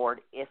across the board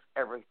if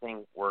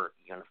everything were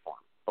uniform,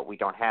 but we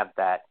don't have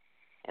that.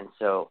 And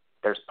so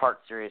there's part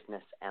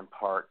seriousness and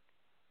part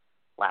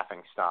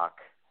laughingstock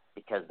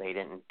because they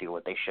didn't do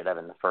what they should have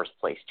in the first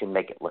place to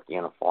make it look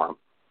uniform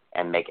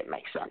and make it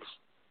make sense.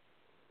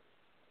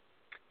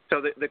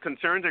 So the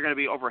concerns are going to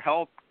be over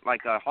health,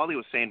 like Holly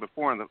was saying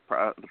before in the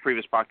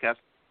previous podcast,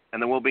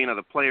 and the well-being of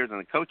the players and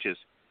the coaches.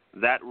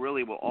 That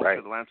really will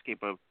alter the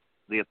landscape of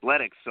the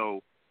athletics.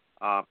 So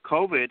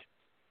COVID,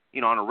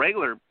 on a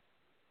regular,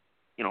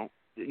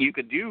 you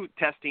could do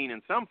testing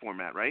in some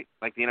format, right,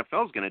 like the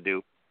NFL is going to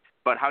do.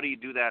 But how do you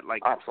do that,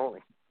 like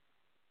absolutely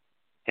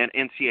at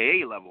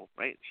NCAA level,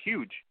 right? It's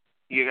huge.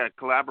 You got to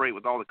collaborate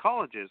with all the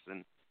colleges,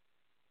 and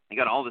you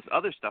got all this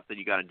other stuff that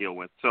you got to deal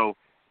with. So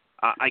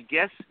I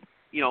guess,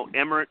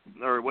 Emmert,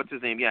 or what's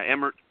his name? Yeah,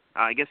 Emmert.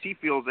 I guess he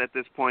feels at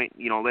this point,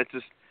 let's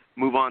just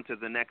move on to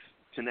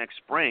next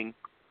spring.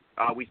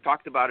 We've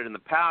talked about it in the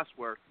past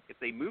where if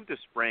they move to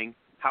spring,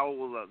 how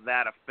will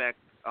that affect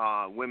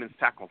women's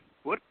tackle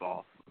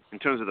football in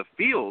terms of the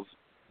fields?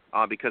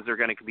 Because they're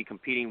going to be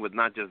competing with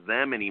not just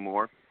them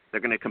anymore.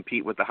 They're going to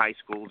compete with the high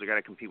schools. They're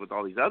going to compete with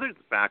all these other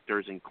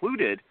factors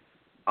included.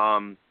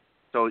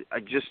 So I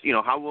just,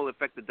 how will it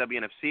affect the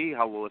WNFC?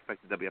 How will it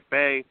affect the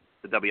WFA,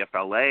 the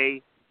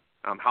WFLA?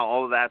 How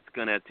all of that's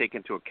going to take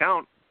into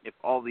account if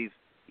all these,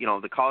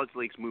 the college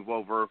leagues move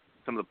over,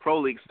 some of the pro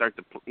leagues start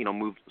to,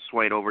 move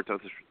swayed over to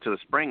the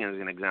spring as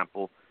an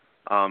example.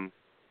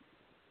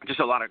 Just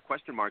a lot of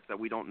question marks that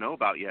we don't know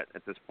about yet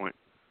at this point.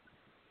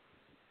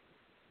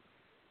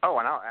 Oh,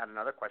 and I'll add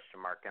another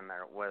question mark in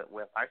there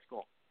with high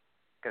school,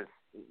 because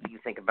you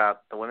think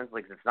about the women's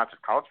leagues, it's not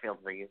just college fields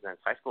they're using,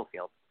 it's high school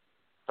fields.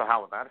 So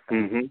how will that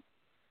affect? Mm-hmm.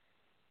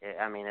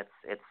 I mean,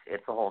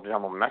 it's a whole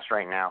jumbled mess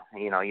right now.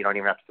 You know, you don't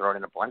even have to throw it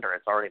in a blender;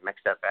 it's already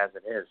mixed up as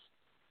it is.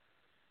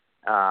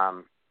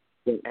 And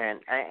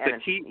the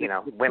key, you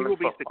know, the key women's will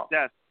be football.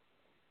 success.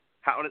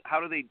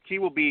 Key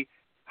will be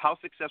how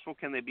successful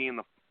can they be in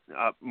the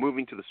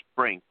moving to the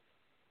spring.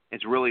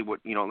 It's really what,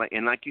 you know,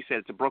 and like you said,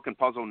 it's a broken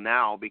puzzle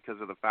now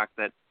because of the fact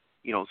that,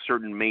 you know,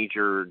 certain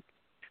major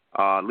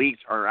leagues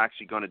are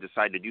actually going to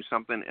decide to do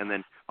something, and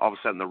then all of a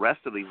sudden the rest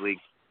of these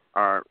leagues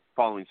are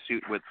following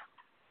suit with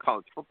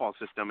college football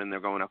system, and they're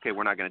going, okay,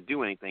 we're not going to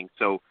do anything.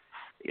 So,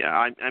 yeah,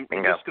 I'm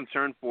just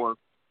concerned for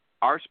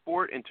our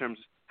sport in terms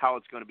of how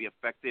it's going to be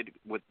affected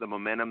with the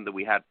momentum that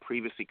we had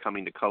previously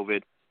coming to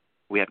COVID.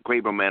 We had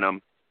great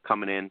momentum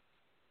coming in,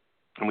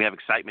 and we have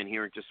excitement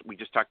here. We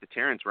just talked to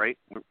Terrence, right?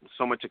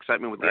 So much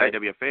excitement with the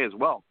IWFA as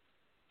well.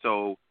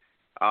 So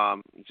I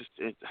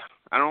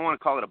don't want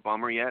to call it a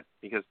bummer yet,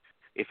 because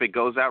if it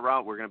goes that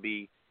route, we're going to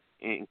be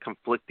in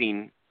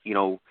conflicting, you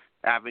know,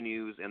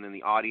 avenues, and then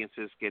the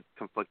audiences get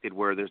conflicted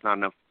where there's not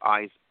enough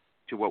eyes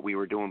to what we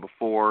were doing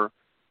before.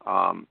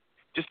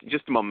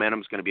 Just the momentum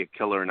is going to be a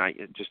killer, and I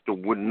just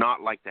would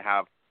not like to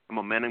have a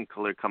momentum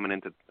killer coming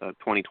into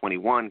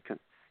 2021,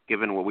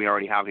 given what we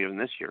already have here in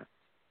this year.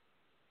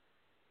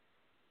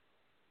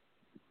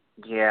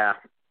 Yeah,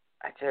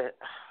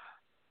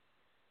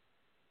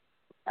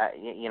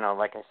 you know,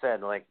 like I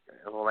said, like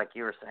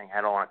you were saying,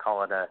 I don't want to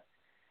call it a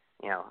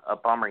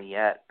bummer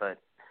yet, but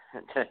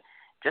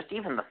just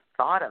even the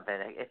thought of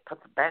it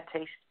puts a bad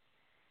taste.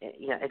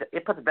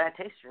 It puts a bad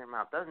taste in your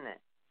mouth, doesn't it?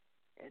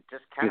 It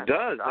just kind of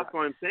does. sucks. That's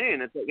what I'm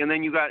saying. And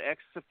then you got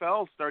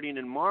XFL starting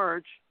in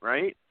March,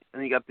 right?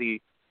 And you got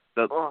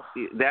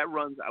that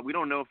runs. We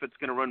don't know if it's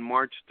going to run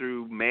March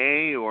through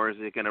May, or is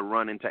it going to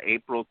run into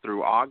April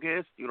through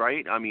August,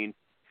 right? I mean,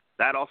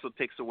 that also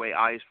takes away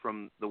eyes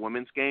from the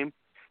women's game,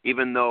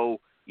 even though,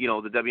 you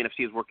know, the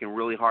WNFC is working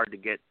really hard to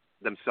get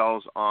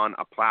themselves on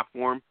a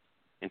platform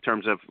in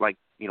terms of, like,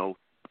 you know,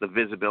 the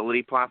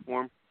visibility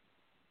platform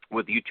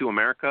with U2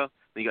 America.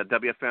 Then you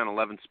got WFA on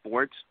 11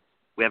 Sports.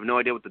 We have no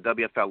idea what the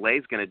WFLA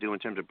is going to do in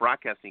terms of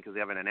broadcasting because they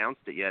haven't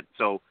announced it yet.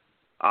 So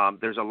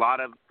there's a lot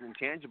of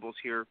intangibles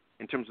here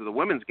in terms of the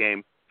women's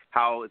game,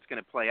 how it's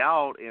going to play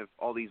out if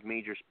all these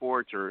major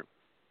sports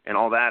and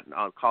all that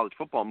college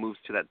football moves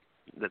to that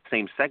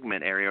same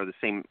segment area or the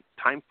same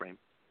time frame.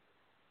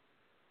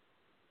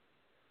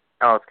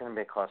 Oh, it's going to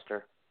be a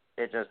cluster.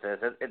 It just is.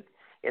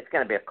 It's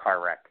going to be a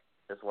car wreck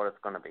is what it's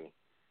going to be.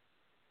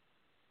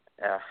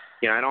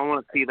 Yeah, I don't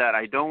want to see that.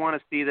 I don't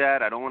want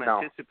to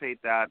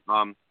anticipate that.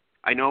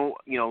 I know,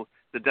 you know,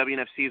 the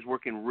WNFC is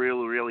working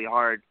really, really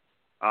hard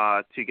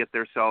to get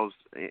themselves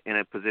in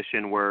a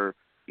position where,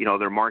 you know,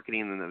 their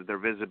marketing and their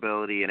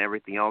visibility and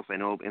everything else. I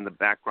know in the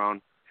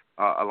background,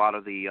 a lot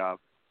of the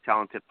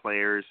talented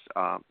players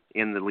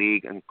in the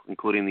league,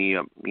 including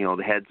the you know,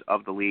 the heads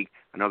of the league,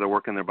 I know they're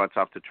working their butts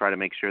off to try to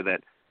make sure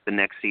that the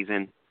next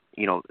season,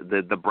 you know,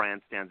 the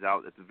brand stands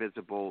out. It's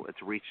visible.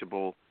 It's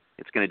reachable.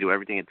 It's going to do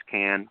everything it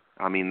can.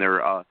 I mean,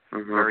 they're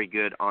very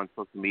good on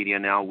social media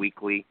now,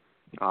 weekly.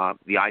 The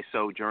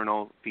ISO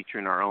Journal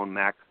featuring our own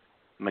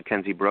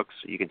Mackenzie Brooks.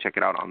 You can check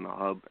it out on the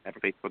hub at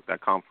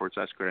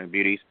facebook.com/Gridiron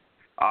Beauties.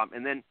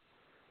 And then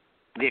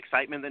the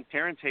excitement that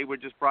Terrence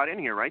Haywood just brought in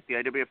here, right? The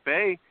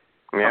IWFA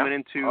coming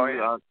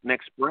into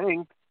next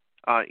spring,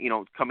 you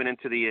know, coming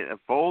into the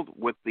fold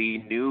with the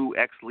new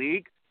X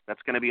League.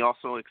 That's going to be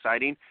also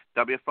exciting.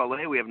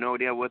 WFLA, we have no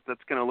idea what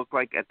that's going to look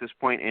like at this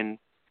point in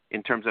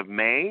terms of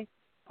May.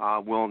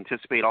 We'll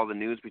anticipate all the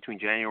news between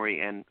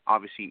January and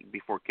obviously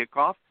before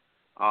kickoff.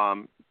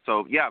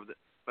 So, yeah,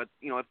 but,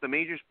 you know, if the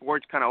major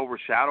sports kind of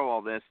overshadow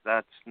all this,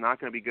 that's not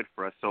going to be good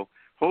for us. So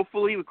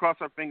hopefully we cross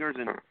our fingers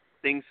and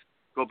things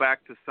go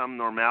back to some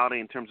normality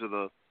in terms of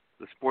the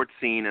sports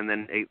scene, and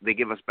then they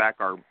give us back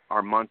our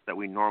month that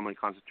we normally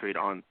concentrate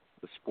on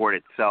the sport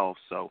itself.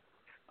 So,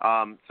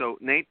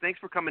 Nate, thanks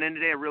for coming in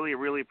today. I really,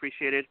 really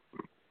appreciate it.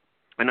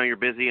 I know you're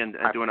busy and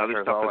doing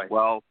other stuff as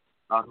well.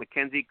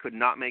 Mackenzie could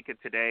not make it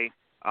today.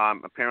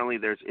 Apparently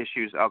there's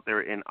issues out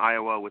there in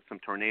Iowa with some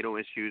tornado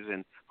issues,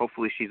 and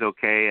hopefully she's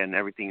okay and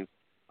everything's,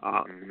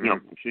 you know,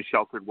 she's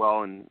sheltered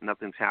well and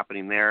nothing's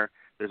happening there.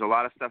 There's a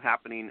lot of stuff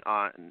happening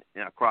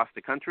across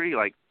the country,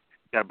 like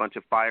got a bunch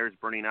of fires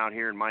burning out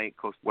here in my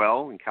Coast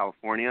Well in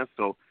California.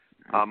 So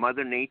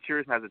Mother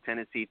Nature has a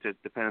tendency to,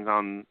 depends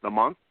on the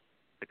month,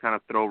 to kind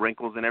of throw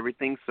wrinkles and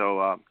everything.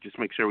 So just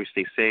make sure we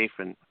stay safe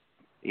and,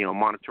 you know,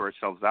 monitor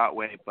ourselves that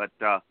way. But,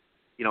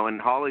 you know,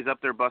 and Holly's up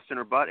there busting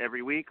her butt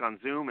every week on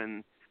Zoom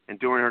and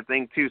doing her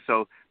thing too.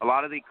 So a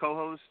lot of the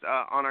co-hosts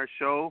on our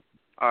show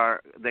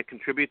that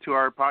contribute to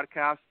our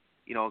podcast,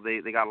 you know,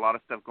 they got a lot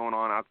of stuff going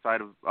on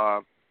outside of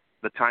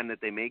the time that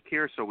they make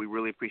here. So we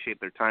really appreciate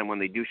their time when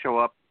they do show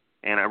up.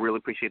 And I really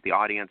appreciate the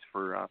audience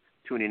for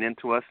tuning in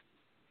to us.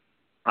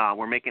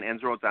 We're making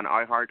inroads on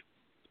iHeart,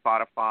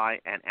 Spotify,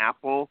 and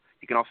Apple.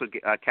 You can also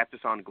catch us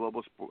on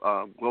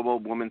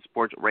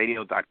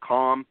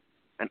globalwomensportsradio.com,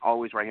 and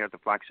always right here at the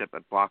flagship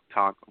at Block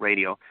Talk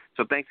Radio.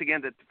 So thanks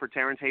again for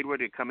Terrence Haywood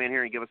to come in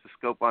here and give us a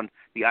scope on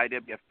the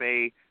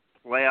IWFA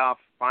playoff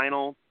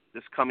final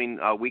this coming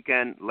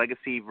weekend,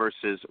 Legacy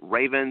versus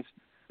Ravens.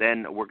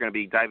 Then we're going to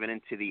be diving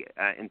into the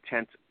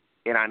intense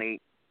 8-on-8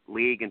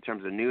 league in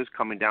terms of news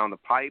coming down the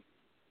pipe.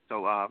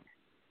 So,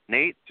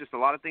 Nate, just a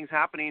lot of things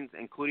happening,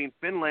 including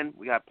Finland.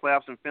 We got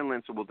playoffs in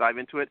Finland, so we'll dive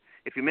into it.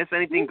 If you miss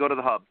anything, go to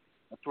the hub.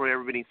 That's where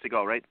everybody needs to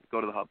go, right?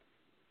 Go to the hub.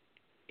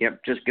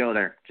 Yep, just go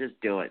there. Just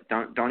do it.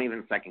 Don't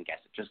even second guess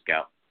it. Just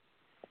go.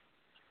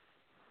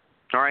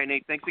 All right,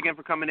 Nate, thanks again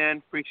for coming in.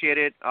 Appreciate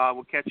it.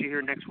 We'll catch you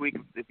here next week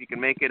if you can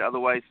make it.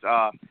 Otherwise,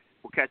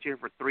 we'll catch you here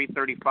for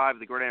 3:35,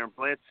 the Gridiron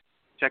Blitz.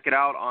 Check it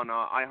out on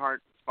iHeart,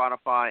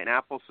 Spotify, and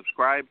Apple.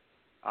 Subscribe.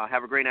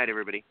 Have a great night,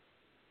 everybody.